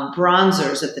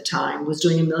bronzers at the time was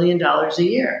doing $1 million a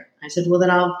year. I said, well, then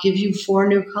I'll give you 4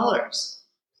 new colors.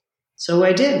 So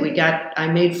I did. I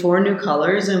made 4 new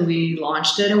colors and we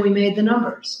launched it and we made the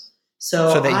numbers.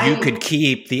 So that you could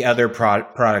keep the other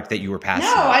product that you were passing.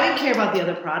 No, I didn't care about the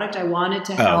other product. I wanted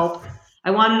to help. I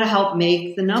wanted to help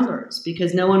make the numbers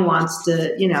because no one wants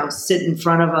to, sit in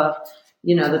front of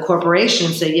the corporation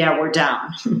and say, yeah, we're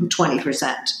down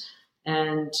 20%.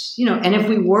 And, and if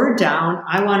we were down,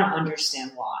 I want to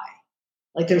understand why.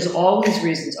 Like there's always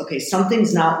reasons. Okay,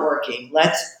 something's not working.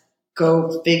 Let's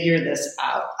go figure this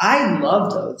out. I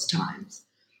love those times.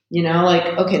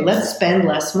 Okay, let's spend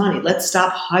less money. Let's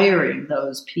stop hiring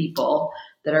those people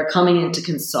that are coming in to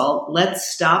consult. Let's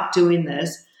stop doing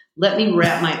this. let me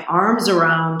wrap my arms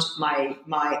around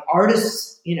my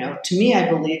artists. To me, I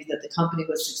believe that the company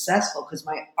was successful because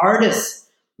my artists,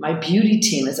 my beauty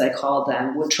team, as I called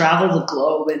them, would travel the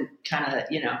globe and kind of,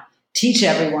 teach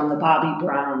everyone the Bobbi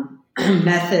Brown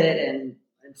method and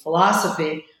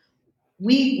philosophy.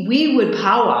 We would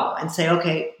powwow and say,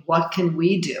 okay, what can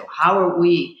we do? How are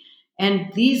we?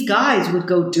 And these guys would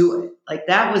go do it. Like,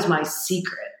 that was my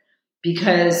secret.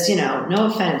 Because, no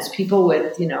offense, people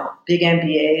with, big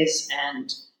MBAs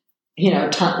and,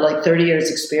 like 30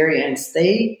 years experience,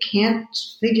 they can't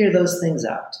figure those things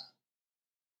out.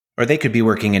 Or they could be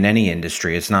working in any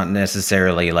industry. It's not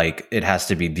necessarily like it has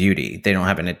to be beauty. They don't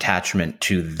have an attachment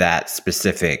to that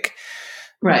specific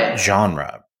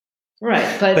genre.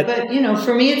 Right. But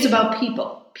for me, it's about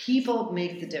people. People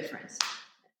make the difference.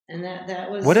 And that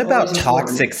was. What about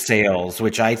toxic sales,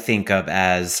 which I think of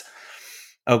as,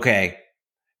 okay,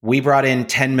 we brought in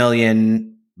 10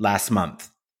 million last month.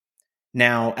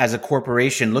 Now, as a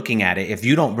corporation looking at it, if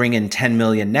you don't bring in 10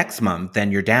 million next month,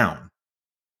 then you're down.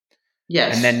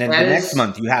 Yes. And then the next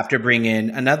month, you have to bring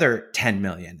in another 10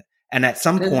 million. And at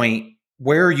some point,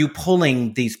 where are you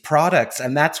pulling these products?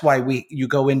 And that's why you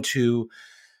go into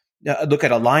look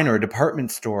at a line or a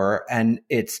department store, and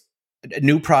it's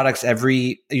new products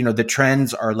the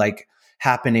trends are like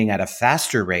happening at a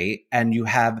faster rate, and you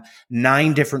have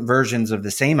 9 different versions of the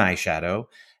same eyeshadow.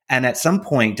 And at some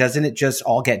point, doesn't it just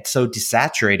all get so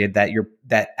desaturated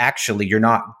that actually you're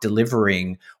not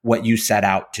delivering what you set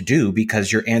out to do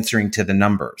because you're answering to the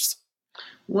numbers?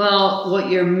 Well, what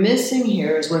you're missing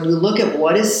here is when you look at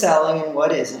what is selling and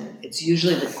what isn't, it's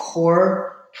usually the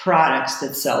core products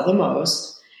that sell the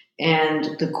most.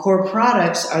 And the core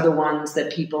products are the ones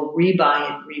that people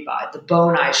rebuy and rebuy. The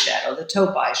bone eyeshadow, the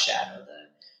taupe eyeshadow, the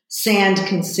sand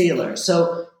concealer.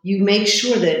 So you make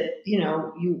sure that,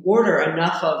 you order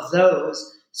enough of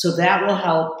those, so that will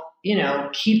help,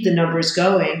 keep the numbers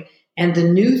going. And the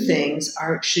new things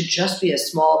should just be a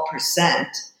small percent.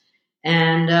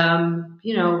 And,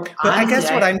 but I guess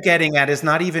what I'm getting at is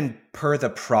not even per the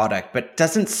product, but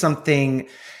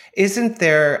isn't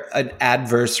there an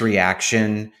adverse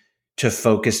reaction to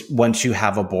focus once you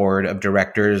have a board of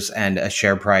directors and a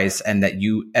share price, and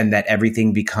that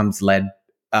everything becomes led,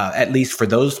 at least for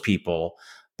those people,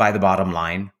 by the bottom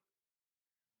line?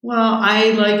 Well,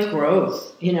 I like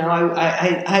growth.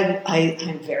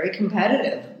 I'm very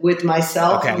competitive with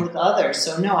myself and with others.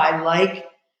 So no,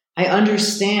 I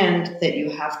understand that you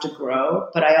have to grow,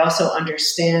 but I also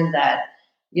understand that,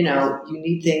 you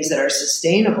need things that are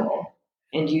sustainable,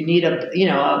 and you need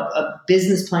a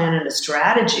business plan and a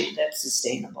strategy that's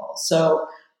sustainable. So,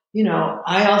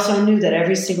 I also knew that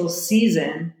every single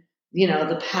season,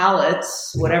 the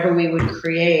palettes, whatever we would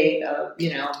create,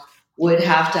 would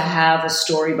have to have a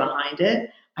story behind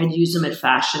it. I'd use them at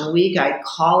Fashion Week. I'd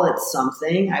call it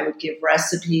something. I would give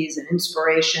recipes and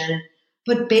inspiration.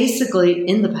 But basically,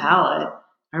 in the palette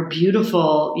are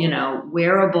beautiful,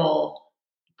 wearable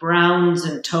browns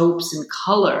and taupes and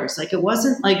colors. Like, it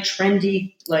wasn't like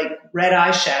trendy, like red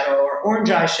eyeshadow or orange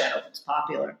eyeshadow that's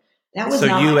popular. That was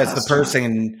so you as the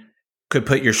person could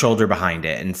put your shoulder behind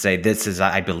it and say, this is,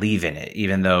 I believe in it,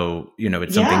 even though,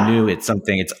 it's something new, it's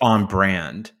on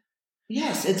brand.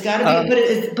 Yes, it's got to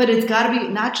be, but it's got to be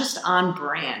not just on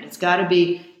brand. It's got to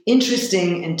be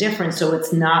interesting and different, so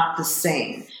it's not the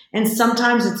same. And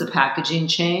sometimes it's a packaging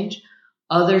change.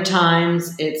 Other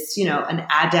times it's, an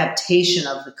adaptation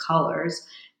of the colors.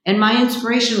 And my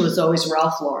inspiration was always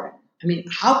Ralph Lauren. I mean,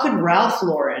 how could Ralph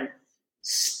Lauren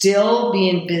still be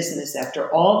in business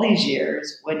after all these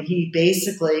years when he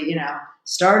basically,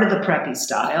 started the preppy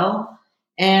style?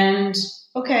 And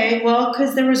okay, well,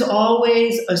 because there was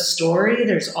always a story,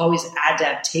 there's always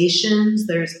adaptations,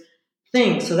 there's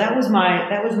things. So that was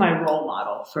my role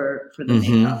model for the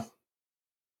makeup.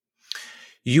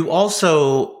 You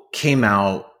also came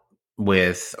out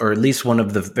with, or at least one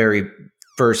of the very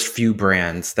first few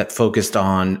brands that focused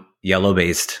on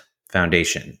yellow-based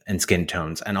foundation and skin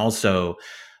tones, and also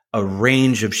a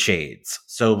range of shades.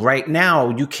 So right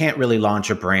now, you can't really launch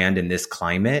a brand in this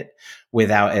climate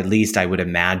without, at least I would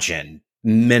imagine,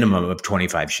 minimum of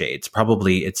 25 shades.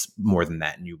 Probably it's more than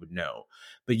that, and you would know.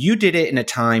 But you did it in a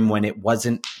time when it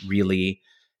wasn't really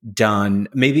done.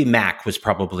 Maybe MAC was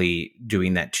probably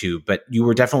doing that too, but you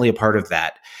were definitely a part of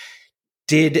that.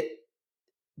 Did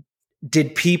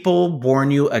people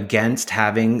warn you against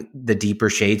having the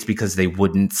deeper shades because they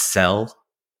wouldn't sell?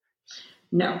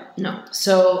 No.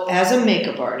 So as a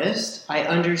makeup artist, I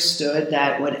understood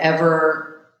that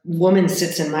whatever woman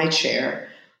sits in my chair,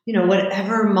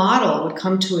 whatever model would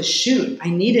come to a shoot, I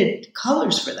needed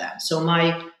colors for that. So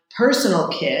my personal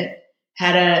kit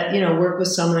had to, work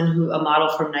with a model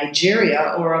from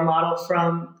Nigeria or a model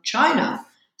from China.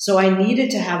 So I needed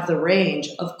to have the range.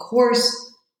 Of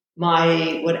course,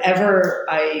 whatever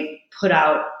I put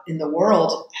out in the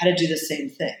world had to do the same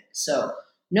thing. So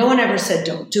no one ever said,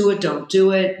 don't do it, don't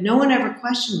do it. No one ever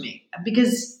questioned me,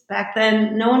 because back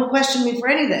then no one questioned me for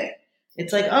anything.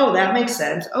 It's like, oh, that makes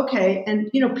sense. Okay.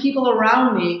 And, people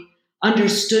around me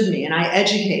understood me, and I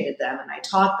educated them and I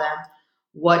taught them.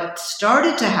 What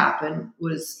started to happen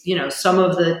was, some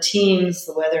of the teams,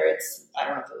 whether it's, I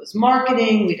don't know if it was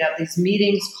marketing, we'd have these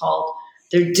meetings called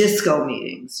their disco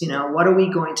meetings. What are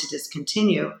we going to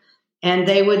discontinue? And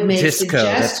they would make disco.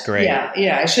 That's great.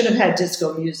 Yeah. I should have had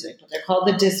disco music, but they're called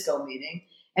the disco meeting.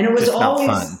 And it was just always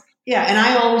fun. Yeah. And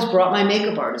I always brought my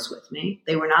makeup artist with me.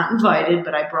 They were not invited,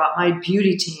 but I brought my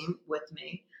beauty team with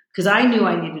me because I knew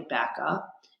I needed backup.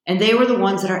 And they were the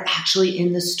ones that are actually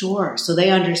in the store, so they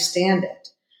understand it.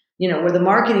 Where the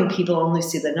marketing people only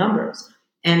see the numbers.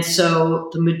 And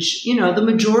so the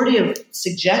majority of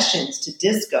suggestions to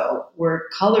disco were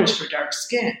colors for dark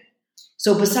skin.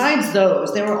 So besides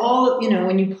those, they were all,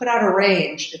 when you put out a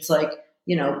range, it's like,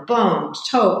 bone,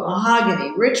 taupe,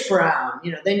 mahogany, rich brown,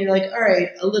 then you're like, all right,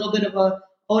 a little bit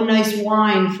of nice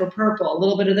wine for purple, a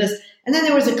little bit of this. And then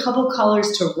there was a couple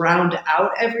colors to round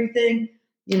out everything.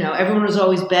 Everyone was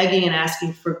always begging and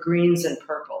asking for greens and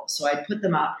purple. So I'd put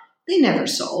them out. They never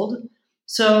sold.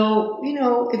 So,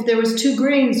 if there was 2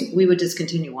 greens, we would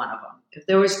discontinue one of them. If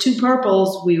there was 2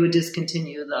 purples, we would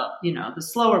discontinue the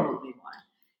slower moving one.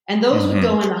 And those would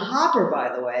go in the hopper,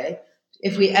 by the way.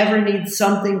 If we ever need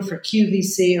something for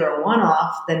QVC or a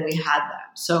one-off, then we had them.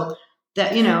 So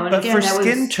that, for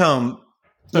skin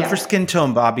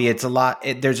tone, Bobby, it's a lot.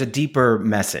 There's a deeper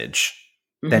message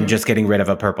than just getting rid of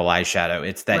a purple eyeshadow.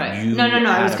 It's that you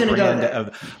I was going to go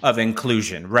there. of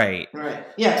inclusion, right? Right.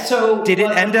 Yeah. So did it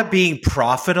end up being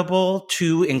profitable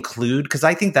to include? Because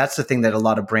I think that's the thing that a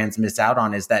lot of brands miss out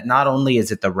on, is that not only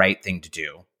is it the right thing to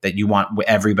do, that you want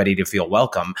everybody to feel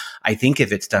welcome. I think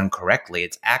if it's done correctly,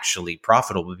 it's actually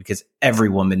profitable because every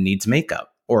woman needs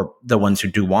makeup, or the ones who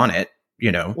do want it,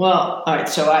 Well, all right.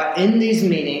 So in these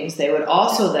meetings, they would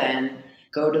also then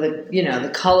go to the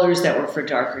colors that were for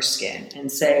darker skin and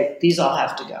say, these all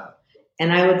have to go.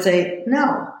 And I would say,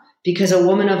 no, because a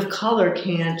woman of color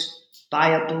can't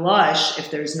buy a blush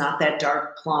if there's not that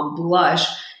dark plum blush.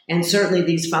 And certainly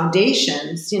these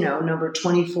foundations, number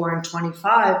 24 and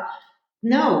 25,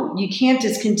 no, you can't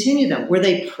discontinue them. Were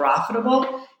they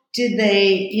profitable? Did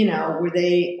they, were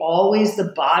they always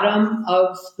the bottom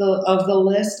of the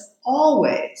list?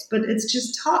 Always. But it's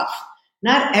just tough.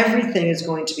 Not everything is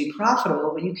going to be profitable,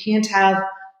 but you can't have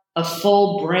a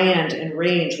full brand and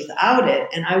range without it.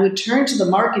 And I would turn to the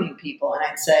marketing people and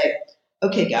I'd say,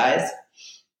 okay, guys,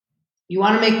 you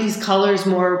want to make these colors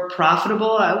more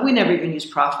profitable? We never even use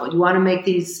profitable. You want to make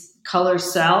these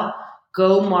colors sell?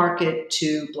 Go market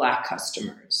to Black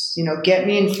customers. Get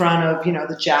me in front of,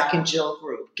 the Jack and Jill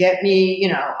group. Get me,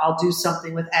 I'll do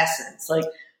something with Essence. Like,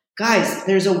 guys,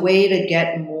 there's a way to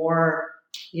get more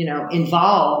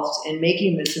involved in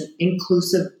making this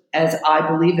inclusive as I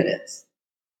believe it is.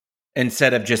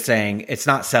 Instead of just saying it's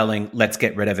not selling, let's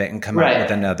get rid of it and come out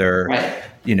with another,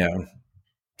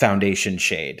 foundation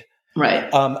shade. Right.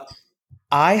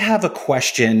 I have a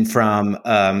question from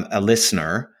a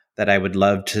listener that I would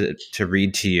love to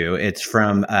read to you. It's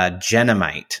from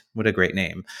Genomite. What a great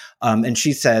name. And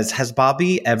she says, has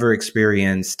Bobby ever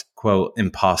experienced, quote,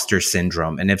 imposter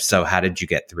syndrome? And if so, how did you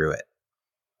get through it?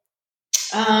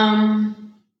 I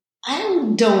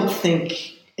don't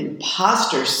think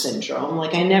imposter syndrome.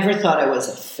 Like, I never thought I was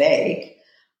a fake,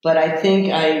 but I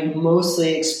think I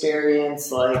mostly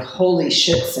experienced like holy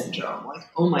shit syndrome. Like,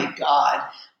 oh my God,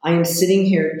 I am sitting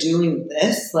here doing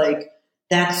this. Like,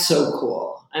 that's so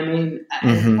cool. I mean,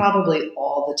 and probably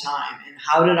all the time. And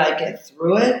how did I get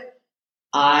through it?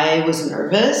 I was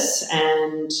nervous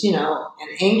and,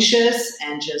 and anxious,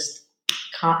 and just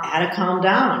had to calm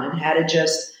down and had to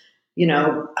just,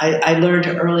 I learned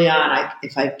early on,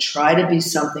 if I try to be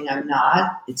something I'm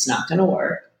not, it's not going to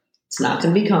work. It's not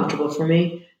going to be comfortable for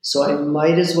me. So I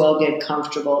might as well get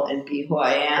comfortable and be who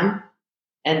I am.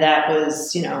 And that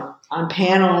was, on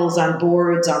panels, on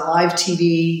boards, on live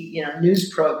TV,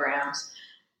 news programs,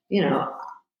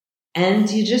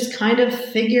 and you just kind of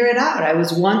figure it out. I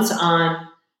was once on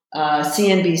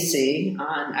CNBC.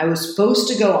 I was supposed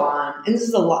to go on, and this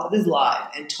is live,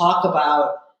 and talk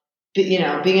about, being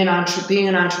an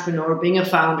entrepreneur, being a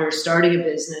founder, starting a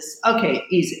business. Okay,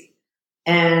 easy.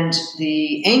 And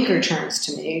the anchor turns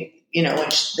to me, when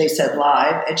they said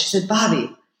live, and she said,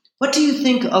 Bobby, what do you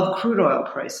think of crude oil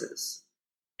prices?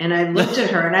 And I looked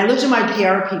at her and I looked at my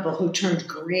PR people who turned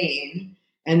green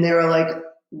and they were like,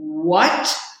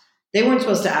 what? They weren't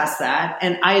supposed to ask that.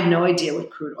 And I had no idea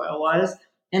what crude oil was.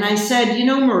 And I said,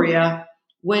 Maria,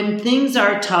 when things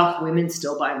are tough, women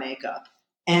still buy makeup.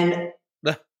 And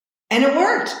it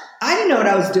worked. I didn't know what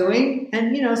I was doing.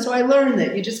 And, so I learned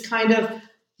that you just kind of,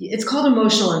 it's called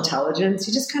emotional intelligence.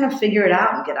 You just kind of figure it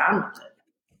out and get on with it.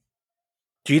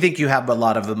 Do you think you have a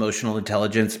lot of emotional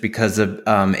intelligence because of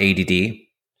ADD?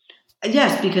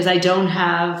 Yes, because I don't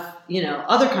have,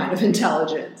 other kind of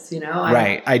intelligence,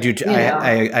 Right. I do.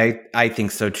 I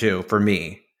think so too, for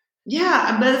me.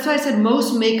 Yeah. But that's why I said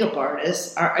most makeup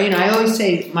artists are, I always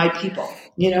say my people,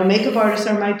 makeup artists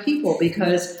are my people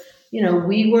because,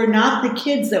 we were not the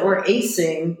kids that were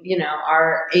acing,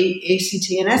 our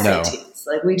ACT and SATs.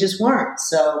 No. Like we just weren't.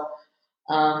 So,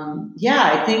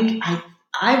 I think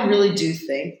I really do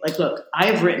think, like, look,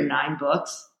 I've written 9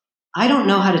 books. I don't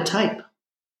know how to type.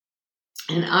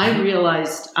 And I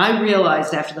realized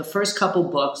after the first couple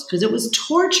books, because it was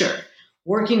torture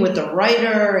working with the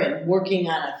writer and working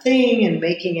on a thing and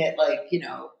making it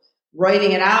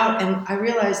writing it out. And I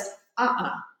realized,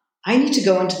 I need to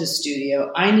go into the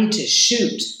studio. I need to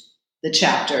shoot the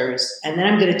chapters and then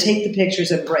I'm going to take the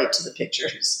pictures and write to the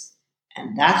pictures.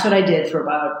 And that's what I did for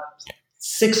about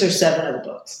 6 or 7 of the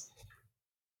books.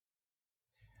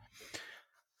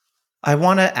 I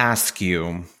want to ask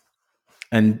you,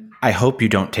 and I hope you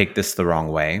don't take this the wrong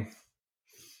way,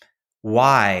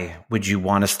 why would you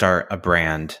want to start a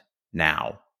brand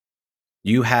now?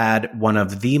 You had one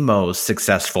of the most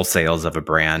successful sales of a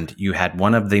brand. You had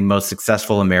one of the most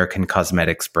successful American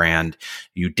cosmetics brand.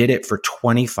 You did it for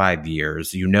 25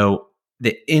 years. You know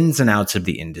the ins and outs of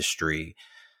the industry.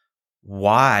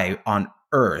 Why on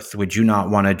earth would you not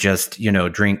want to just,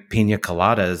 drink pina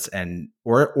coladas and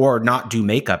or not do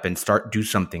makeup and do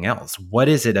something else? What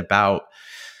is it about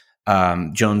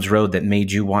Jones Road that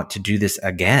made you want to do this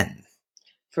again?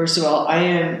 First of all, I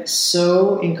am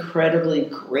so incredibly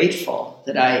grateful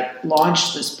that I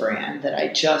launched this brand, that I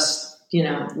just,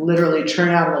 literally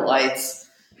turned on the lights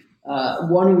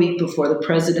 1 week before the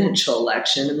presidential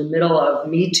election in the middle of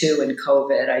Me Too and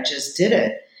COVID. I just did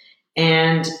it.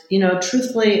 And,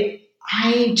 truthfully,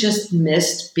 I just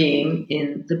missed being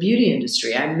in the beauty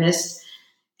industry. And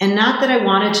not that I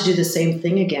wanted to do the same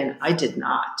thing again. I did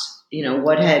not.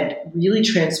 What had really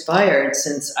transpired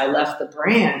since I left the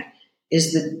brand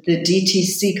is the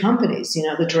DTC companies,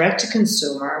 the direct to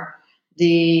consumer,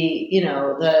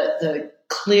 the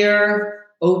clear,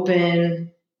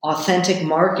 open, authentic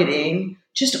marketing,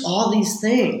 just all these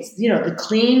things, the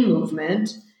clean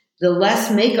movement, the less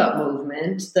makeup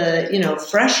movement, the,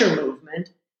 fresher movement.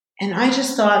 And I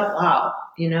just thought, wow,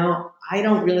 I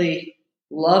don't really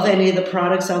love any of the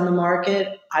products on the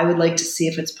market. I would like to see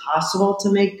if it's possible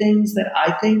to make things that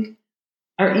I think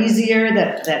are easier,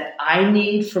 that I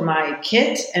need for my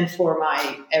kit and for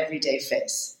my everyday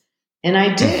face. And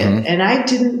I did. Mm-hmm. And I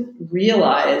didn't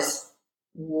realize,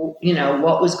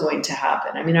 what was going to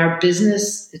happen. I mean, our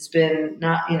business, it's been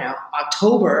not,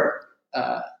 October,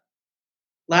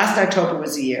 last October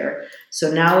was a year.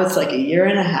 So now it's like a year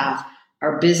and a half.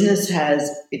 Our business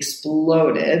has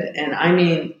exploded. And I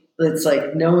mean, it's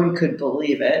like no one could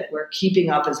believe it. We're keeping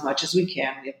up as much as we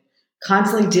can. We're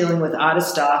constantly dealing with out of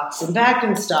stocks and back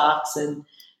in stocks. And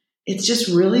it's just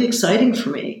really exciting for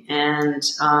me. And,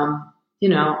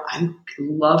 I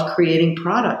love creating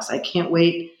products. I can't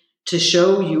wait to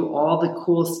show you all the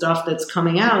cool stuff that's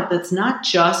coming out. That's not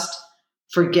just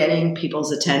for getting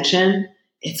people's attention.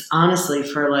 It's honestly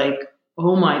for like,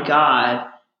 oh my God,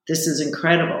 this is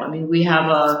incredible. I mean, we have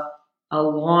a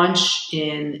launch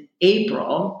in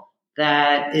April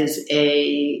that is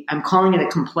I'm calling it a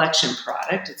complexion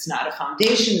product. It's not a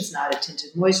foundation. It's not a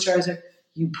tinted moisturizer.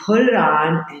 You put it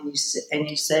on and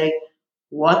you say,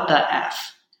 what the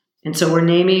F? And so we're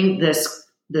naming this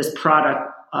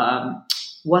product,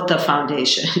 What the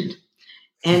Foundation.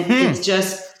 And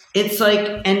it's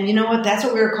like, and you know what? That's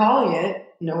what we were calling it.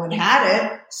 No one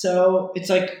had it. So it's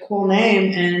like a cool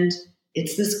name. And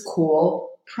it's this cool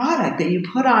product that you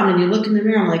put on and you look in the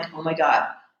mirror. I'm like, oh my God,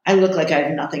 I look like I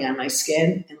have nothing on my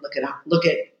skin. And look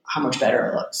at how much better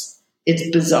it looks. It's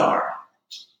bizarre.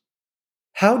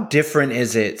 How different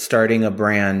is it starting a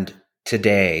brand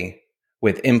today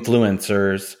with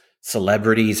influencers,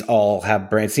 celebrities all have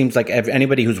brands? It seems like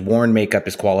anybody who's worn makeup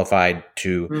is qualified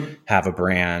to have a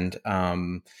brand.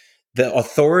 The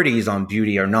authorities on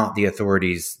beauty are not the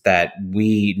authorities that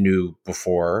we knew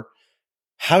before.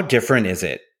 How different is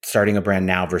it starting a brand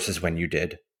now versus when you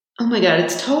did? Oh my God,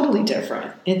 it's totally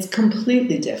different. It's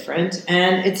completely different.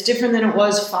 And it's different than it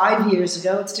was 5 years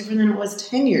ago. It's different than it was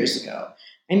 10 years ago.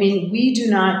 I mean, we do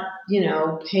not,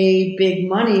 pay big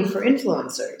money for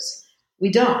influencers.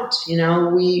 We don't,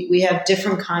 we have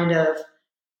different kind of,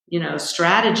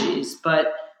 strategies,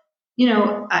 but,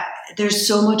 there's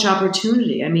so much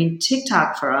opportunity. I mean,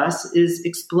 TikTok for us is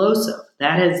explosive.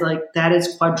 That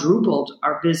has quadrupled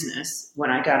our business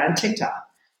when I got on TikTok,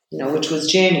 which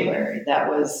was January. That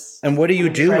was. And what do you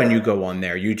do when you go on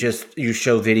there? You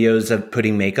show videos of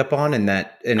putting makeup on and it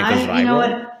goes viral? You know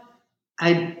what?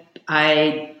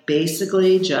 I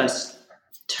basically just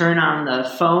turn on the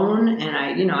phone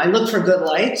and I look for good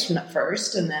lights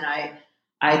first, and then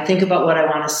I think about what I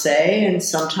want to say. And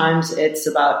sometimes it's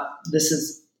about, this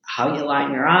is how you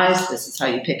line your eyes. This is how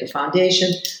you pick a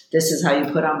foundation. This is how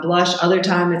you put on blush. Other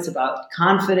time it's about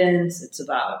confidence. It's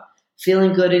about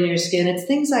feeling good in your skin. It's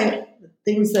things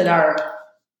that are,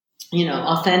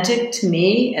 authentic to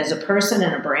me as a person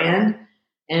and a brand.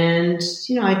 And,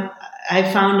 I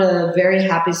found a very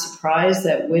happy surprise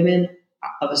that women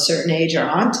of a certain age are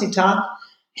on TikTok,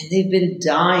 and they've been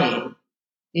dying,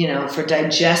 for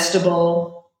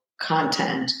digestible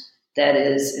content that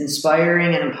is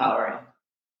inspiring and empowering.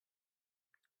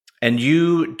 And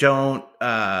you don't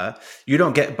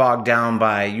get bogged down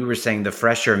by, you were saying, the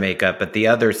fresher makeup, but the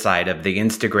other side of the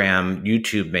Instagram,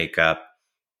 YouTube makeup,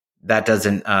 that's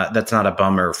not a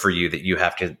bummer for you that you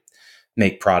have to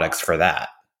make products for that.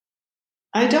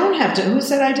 I don't have to. Who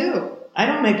said I do? I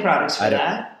don't make products for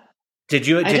that. Did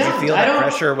you feel that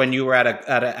pressure when you were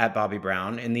at Bobbi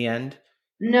Brown in the end?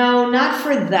 No, not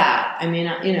for that. I mean,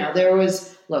 there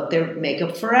was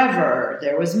Makeup Forever,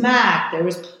 there was MAC, there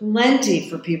was plenty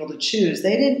for people to choose.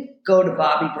 They didn't go to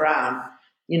Bobbi Brown,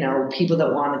 people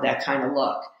that wanted that kind of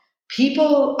look.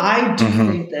 I do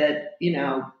think that,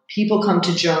 people come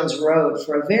to Jones Road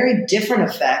for a very different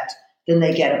effect than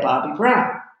they get at Bobbi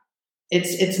Brown.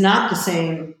 It's not the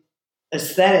same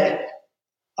aesthetic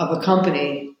of a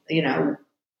company,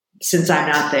 since I'm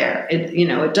not there.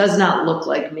 It does not look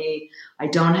like me. I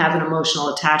don't have an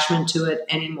emotional attachment to it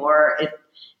anymore.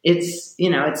 It's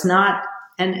not,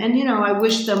 and I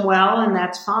wish them well, and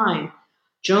that's fine.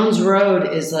 Jones Road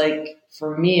is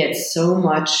for me, it's so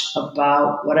much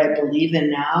about what I believe in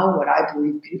now, what I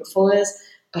believe beautiful is,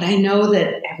 but I know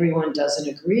that everyone doesn't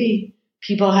agree.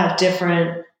 People have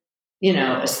different,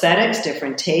 aesthetics,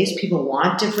 different tastes. People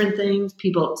want different things.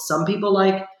 Some people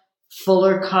like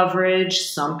fuller coverage.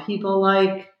 Some people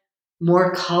like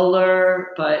more color,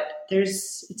 but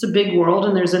it's a big world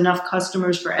and there's enough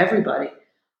customers for everybody.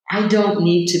 I don't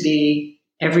need to be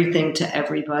everything to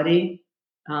everybody.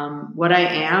 What I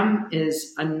am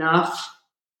is enough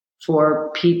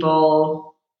for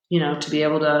people, to be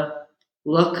able to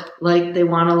look like they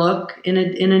want to look in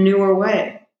a newer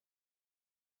way.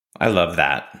 I love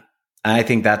that. I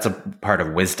think that's a part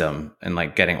of wisdom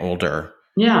and getting older.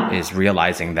 Yeah. Is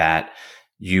realizing that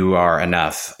you are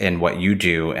enough in what you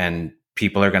do and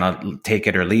people are going to take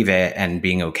it or leave it, and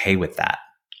being okay with that.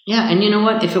 Yeah. And you know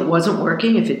what? If it wasn't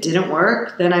working, if it didn't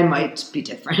work, then I might be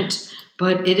different,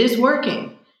 but it is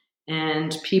working.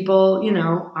 And people,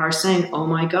 are saying, oh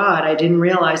my God, I didn't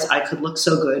realize I could look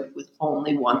so good with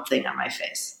only one thing on my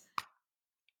face.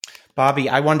 Bobbi,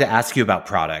 I wanted to ask you about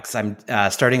products. I'm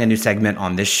starting a new segment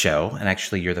on this show, and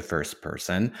actually you're the first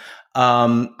person.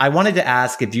 I wanted to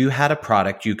ask if you had a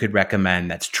product you could recommend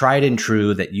that's tried and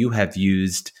true that you have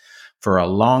used for a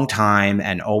long time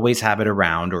and always have it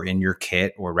around or in your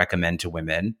kit or recommend to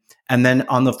women. And then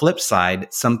on the flip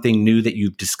side, something new that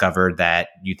you've discovered that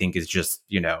you think is just,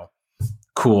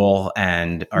 cool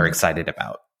and are excited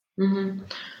about. Mm-hmm.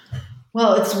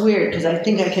 Well, it's weird because I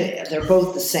think they're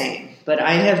both the same. But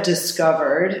I have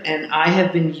discovered and I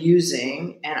have been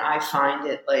using, and I find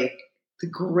it the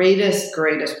greatest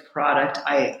product.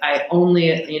 I only,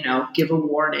 give a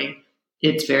warning.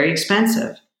 It's very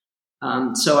expensive.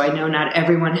 So I know not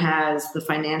everyone has the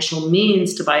financial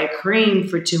means to buy a cream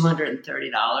for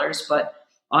 $230, but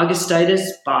Augustitis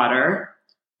Botter,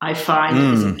 I find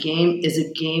is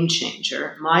a game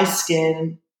changer. My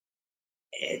skin,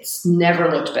 it's never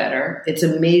looked better. It's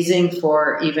amazing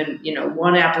for even,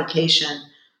 one application,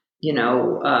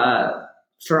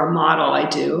 for a model I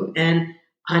do. And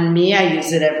on me, I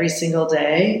use it every single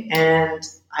day. And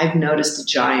I've noticed a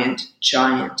giant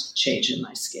change in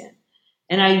my skin.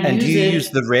 And do you use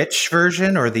the rich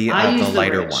version or the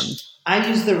lighter one? I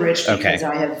use the rich because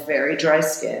I have very dry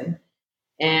skin.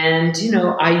 And,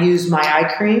 I use my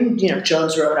eye cream,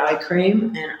 Jones Road eye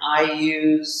cream. And I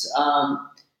use,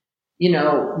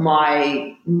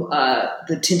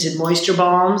 the tinted moisture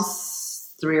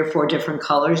balms, 3 or 4 different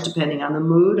colors, depending on the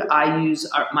mood. I use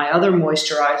my other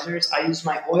moisturizers. I use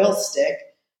my oil stick.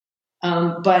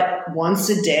 But once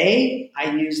a day,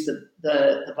 I use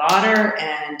the Botter,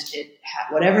 and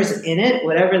whatever's in it,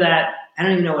 whatever that, I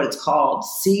don't even know what it's called,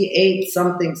 C8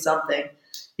 something something.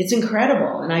 It's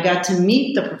incredible. And I got to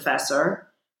meet the professor,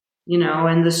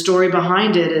 and the story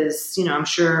behind it is, I'm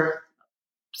sure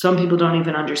some people don't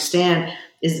even understand,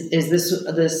 is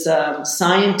this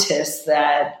scientist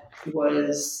that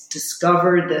was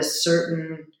discovered this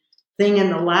certain thing in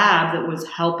the lab that was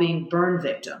helping burn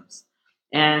victims.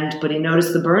 But he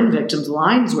noticed the burn victims'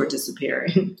 lines were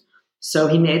disappearing. So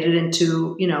he made it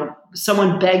into,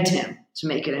 someone begged him to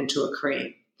make it into a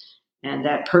cream. And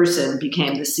that person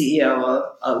became the CEO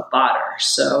of Botter.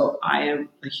 So I am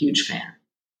a huge fan.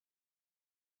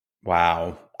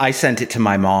 Wow. I sent it to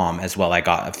my mom as well. I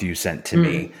got a few sent to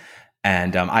me.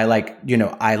 And I like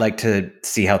to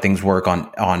see how things work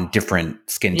on different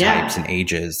skin types and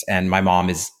ages. And my mom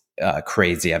is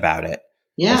crazy about it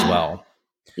as well.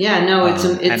 Yeah, no, it's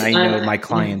and I know my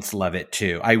clients love it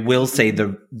too. I will say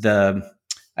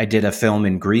I did a film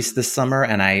in Greece this summer,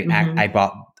 and I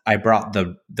brought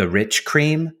the rich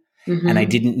cream, and I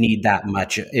didn't need that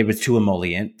much. It was too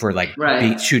emollient for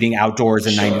shooting outdoors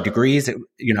in 90 degrees.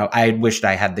 I wished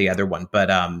I had the other one, but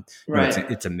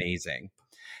it's amazing.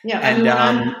 Yeah,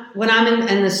 and when I'm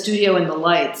in the studio in the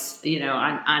lights,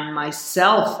 on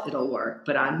myself it'll work,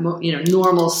 but on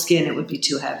normal skin it would be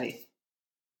too heavy.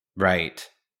 Right.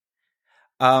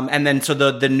 And then so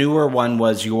the newer one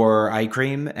was your eye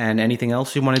cream, and anything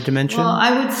else you wanted to mention? Well,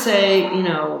 I would say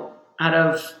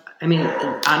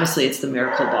honestly, it's the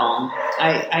Miracle Balm.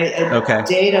 A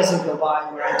day doesn't go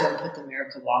by where I don't put the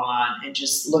Miracle Balm on and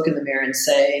just look in the mirror and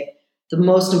say the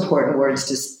most important words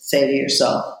to say to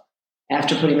yourself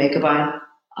after putting makeup on: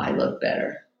 I look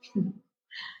better.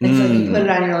 It's like you put it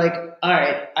on, you're like, all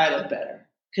right, I look better.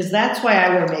 Because that's why I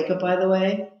wear makeup, by the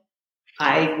way.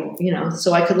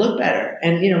 So I could look better.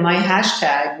 And, my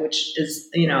hashtag, which is,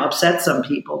 upsets some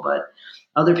people, but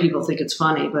other people think it's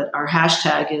funny, but our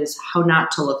hashtag is how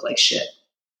not to look like shit.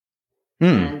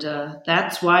 And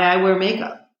that's why I wear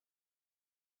makeup.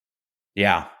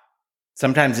 Yeah.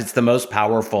 Sometimes it's the most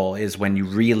powerful is when you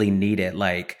really need it,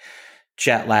 like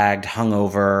jet lagged,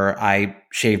 hungover. I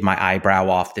shaved my eyebrow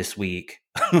off this week.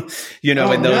 In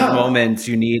those moments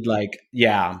you need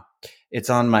it's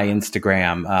on my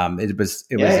Instagram. It was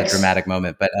a dramatic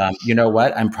moment, but you know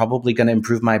what? I'm probably going to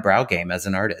improve my brow game as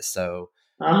an artist. So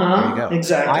there you go.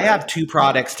 Exactly. I have 2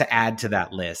 products to add to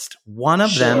that list. One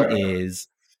of them is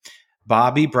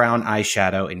Bobbi Brown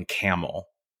eyeshadow in Camel.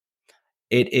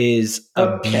 It is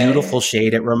a beautiful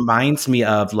shade. It reminds me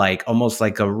of almost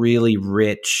like a really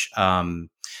rich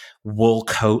wool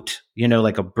coat,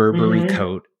 like a Burberry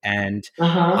coat. And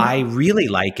I really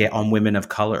like it on women of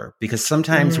color because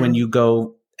sometimes when you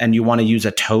go and you want to use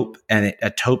a taupe, and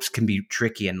taupes can be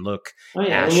tricky and look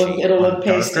ashy. It'll look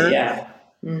pasty, yeah.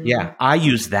 Mm-hmm. Yeah, I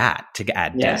use that to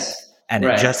add depth, and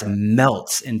it just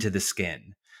melts into the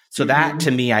skin. So that,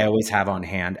 to me, I always have on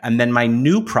hand. And then my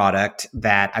new product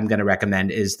that I'm going to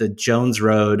recommend is the Jones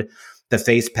Road, the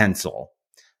face pencil.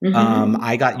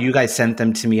 You guys sent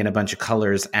them to me in a bunch of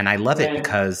colors, and I love it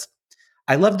because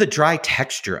I love the dry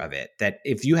texture of it, that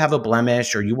if you have a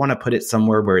blemish or you want to put it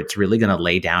somewhere where it's really going to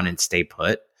lay down and stay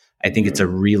put, I think it's a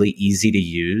really easy to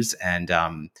use. And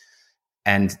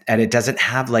it doesn't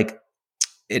have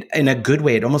it in a good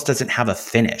way. It almost doesn't have a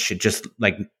finish. It just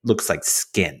looks like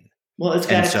skin. Well, it's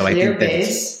got a clear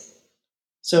base.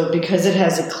 So because it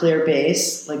has a clear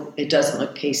base, it doesn't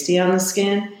look pasty on the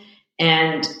skin.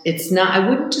 And it's not, I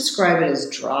wouldn't describe it as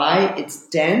dry. It's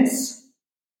dense.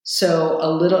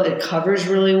 So it covers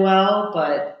really well,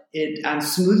 but on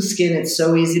smooth skin, it's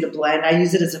so easy to blend. I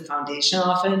use it as a foundation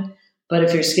often, but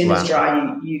if your skin is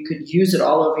dry, you could use it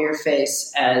all over your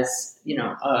face as,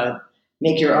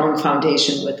 make your own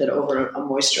foundation with it over a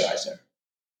moisturizer.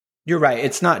 You're right.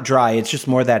 It's not dry. It's just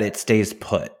more that it stays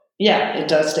put. Yeah, it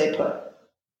does stay put.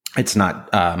 It's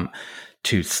not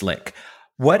too slick.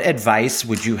 What advice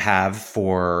would you have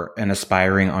for an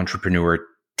aspiring entrepreneur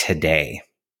today?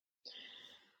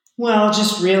 Well,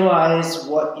 just realize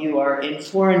what you are in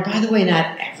for. And by the way,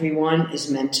 not everyone is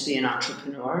meant to be an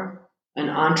entrepreneur. An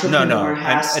entrepreneur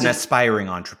has an aspiring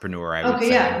entrepreneur, I would say.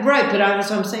 Okay, yeah, right. But that's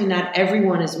what I'm saying. Not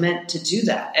everyone is meant to do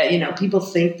that. People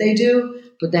think they do,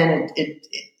 but then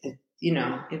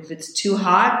if it's too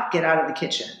hot, get out of the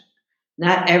kitchen.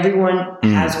 Not everyone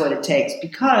has what it takes,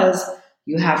 because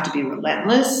you have to be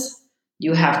relentless.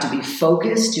 You have to be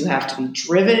focused. You have to be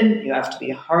driven. You have to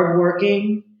be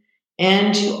hardworking.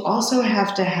 And you also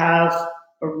have to have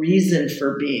a reason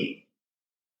for being.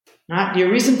 Not your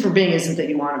reason for being isn't that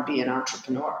you want to be an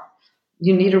entrepreneur.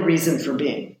 You need a reason for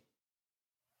being.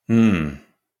 And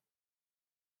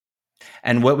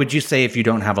what would you say if you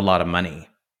don't have a lot of money?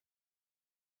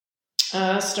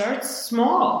 Start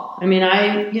small. I mean,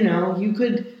 you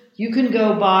can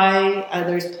go buy.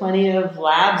 There's plenty of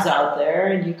labs out there,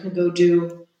 and you can go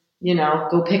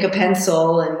pick a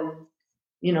pencil and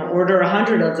order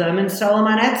 100 of them and sell them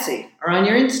on Etsy or on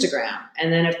your Instagram.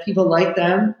 And then if people like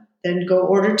them, then go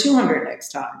order 200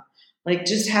 next time. Like,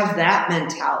 just have that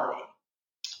mentality.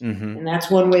 Mm-hmm. And that's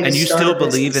one way. And you still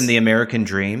believe in the American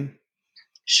dream?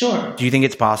 Sure. Do you think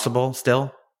it's possible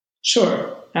still?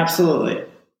 Sure. Absolutely.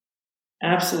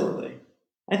 Absolutely.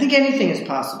 I think anything is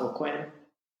possible, Quinn.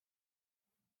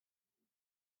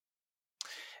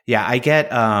 Yeah, I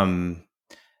get, I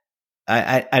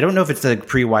don't know if it's like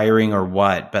pre-wiring or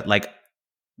what, but like,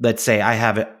 let's say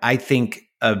I think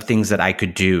of things that I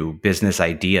could do, business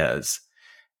ideas.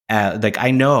 Like, I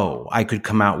know I could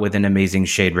come out with an amazing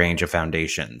shade range of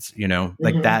foundations,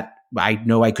 like that. I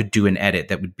know I could do an edit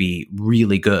that would be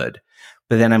really good.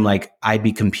 But then I'm like, I'd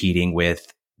be competing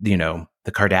with,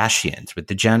 the Kardashians, with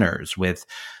the Jenners, with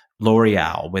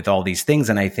L'Oreal, with all these things.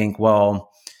 And I think,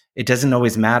 well, it doesn't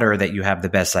always matter that you have the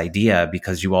best idea,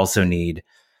 because you also need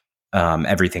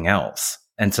everything else.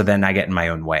 And so then I get in my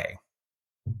own way.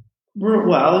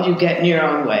 Well, you get in your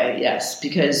own way, yes.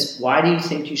 Because why do you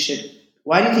think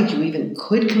you even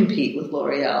could compete with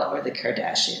L'Oreal or the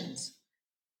Kardashians?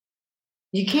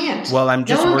 You can't. Well, I'm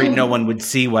just worried no one would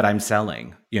see what I'm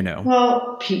selling,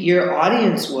 Well, your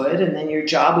audience would, and then your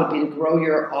job would be to grow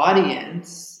your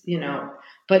audience,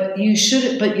 But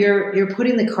you're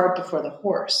putting the cart before the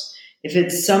horse. If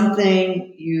it's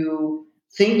something you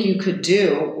think you could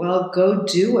do, well, go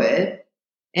do it.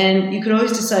 And you can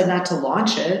always decide not to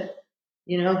launch it.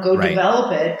 Go Right.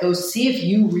 Develop it. Go see if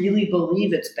you really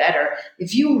believe it's better.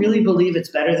 If you really believe it's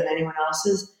better than anyone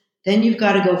else's, then you've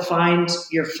got to go find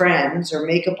your friends or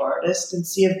makeup artists and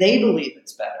see if they believe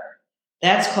it's better.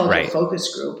 That's called your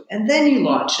focus group. And then you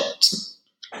launch it.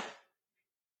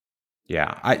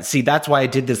 Yeah. I see. That's why I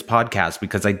did this podcast,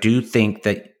 because I do think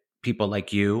that people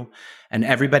like you and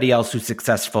everybody else who's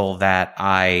successful that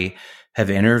I have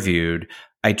interviewed,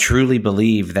 I truly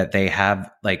believe that they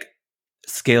have like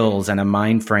skills and a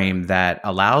mind frame that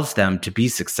allows them to be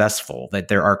successful, that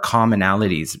there are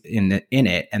commonalities in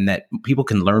it and that people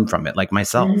can learn from it, like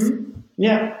myself. Mm-hmm.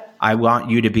 Yeah. I want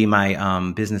you to be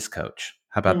my business coach.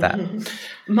 How about that?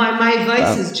 My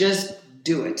advice is just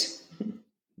do it.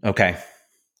 Okay.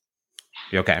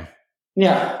 Okay.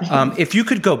 Yeah. If you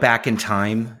could go back in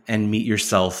time and meet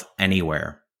yourself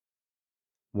anywhere,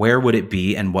 where would it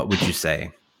be and what would you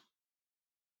say?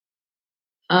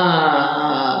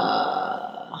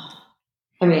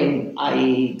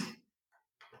 I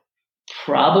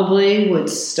probably would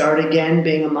start again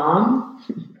being a mom,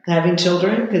 having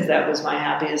children, because that was my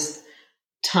happiest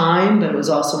time, but it was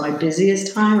also my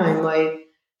busiest time. I might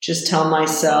just tell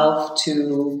myself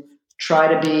to try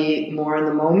to be more in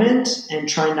the moment and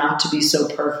try not to be so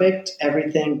perfect.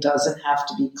 Everything doesn't have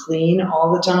to be clean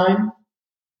all the time.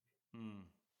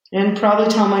 And probably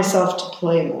tell myself to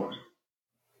play more.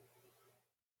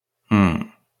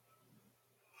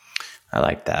 I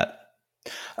like that.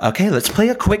 Okay, let's play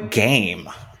a quick game.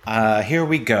 Here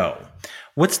we go.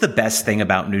 What's the best thing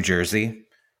about New Jersey?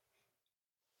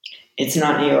 It's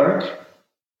not New York.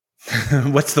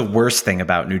 What's the worst thing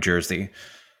about New Jersey?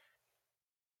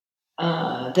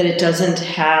 That it doesn't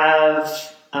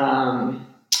have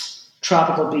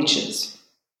tropical beaches.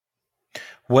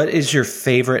 What is your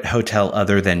favorite hotel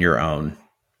other than your own?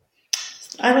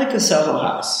 I like the Soho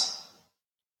House.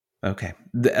 Okay.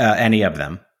 Any of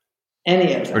them?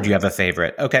 Any of them. Or do you have a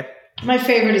favorite? Okay. My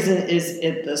favorite is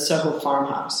at the Soho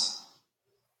Farmhouse.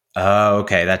 Oh,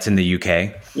 okay. That's in the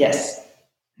UK? Yes.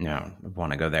 No, I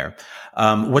want to go there.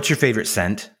 What's your favorite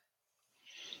scent?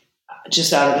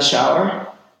 Just out of the shower.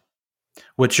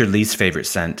 What's your least favorite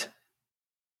scent?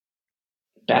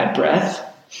 Bad breath.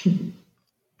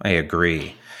 I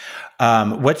agree.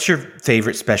 What's your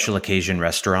favorite special occasion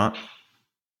restaurant?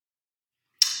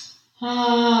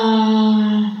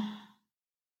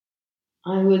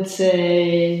 I would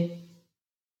say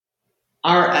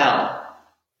RL.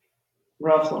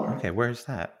 Ralph Lauren. Okay, where's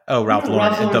that? Oh, Ralph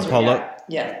Lauren. The Polo?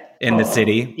 Yeah. In Polo. the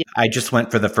city? Yeah. I just went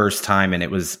for the first time and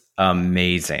it was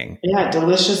amazing. Yeah,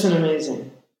 delicious and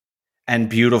amazing. And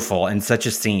beautiful and such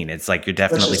a scene. It's like you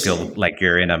definitely feel like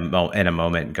you're in a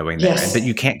moment going there. Yes. But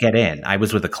you can't get in. I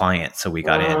was with a client, so we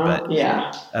got in. But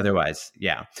yeah. Otherwise,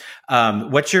 yeah.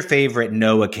 What's your favorite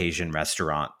no occasion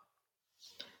restaurant?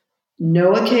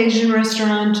 No occasion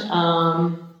restaurant. I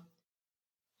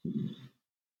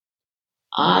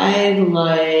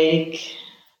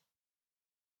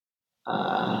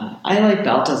like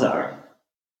Balthazar.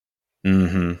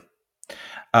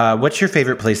 Mm-hmm. What's your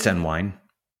favorite place to unwind?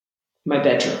 My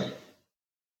bedroom.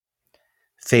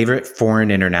 Favorite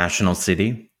foreign international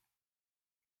city?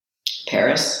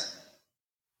 Paris.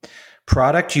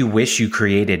 Product you wish you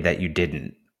created that you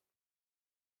didn't?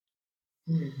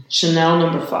 Chanel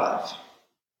No. 5.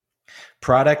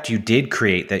 Product you did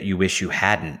create that you wish you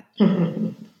hadn't?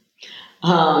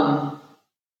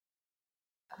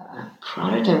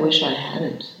 Product I wish I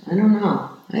hadn't. I don't know.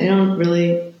 I don't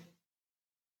really,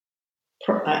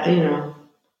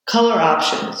 color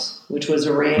options, which was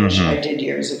a range I did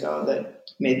years ago that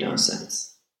made no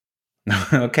sense.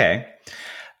 Okay.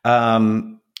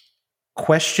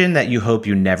 Question that you hope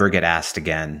you never get asked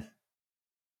again.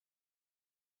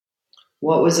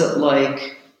 What was it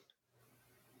like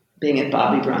being at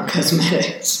Bobbi Brown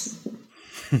Cosmetics?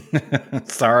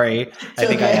 Sorry. I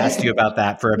think I asked you about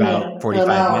that for about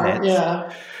 45 minutes.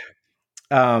 Yeah.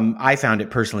 I found it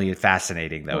personally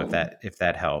fascinating, though, if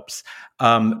that helps.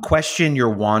 Question you're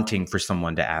wanting for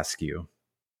someone to ask you.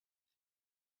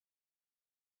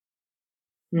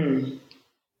 I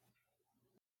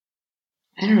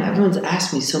don't know. Everyone's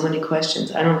asked me so many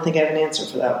questions. I don't think I have an answer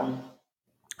for that one.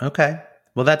 Okay.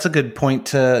 Well, that's a good point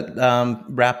to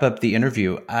wrap up the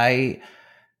interview. I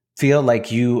feel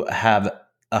like you have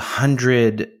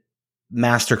 100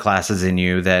 masterclasses in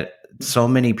you that so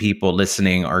many people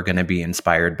listening are going to be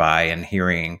inspired by and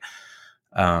hearing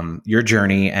your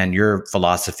journey and your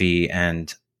philosophy.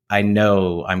 And I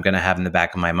know I'm going to have in the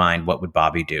back of my mind, what would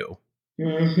Bobbi do?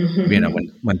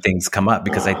 When things come up,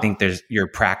 because I think you're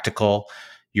practical.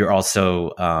 You're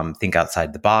also think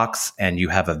outside the box, and you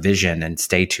have a vision and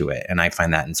stay to it. And I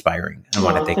find that inspiring. I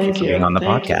want to thank you for being on the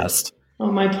podcast.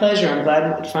 Oh, my pleasure. I'm glad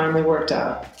it finally worked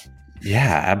out.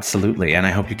 Yeah, absolutely. And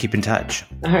I hope you keep in touch.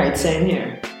 All right. Same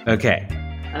here. Okay.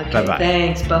 Okay. Bye-bye.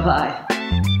 Thanks.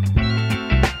 Bye-bye.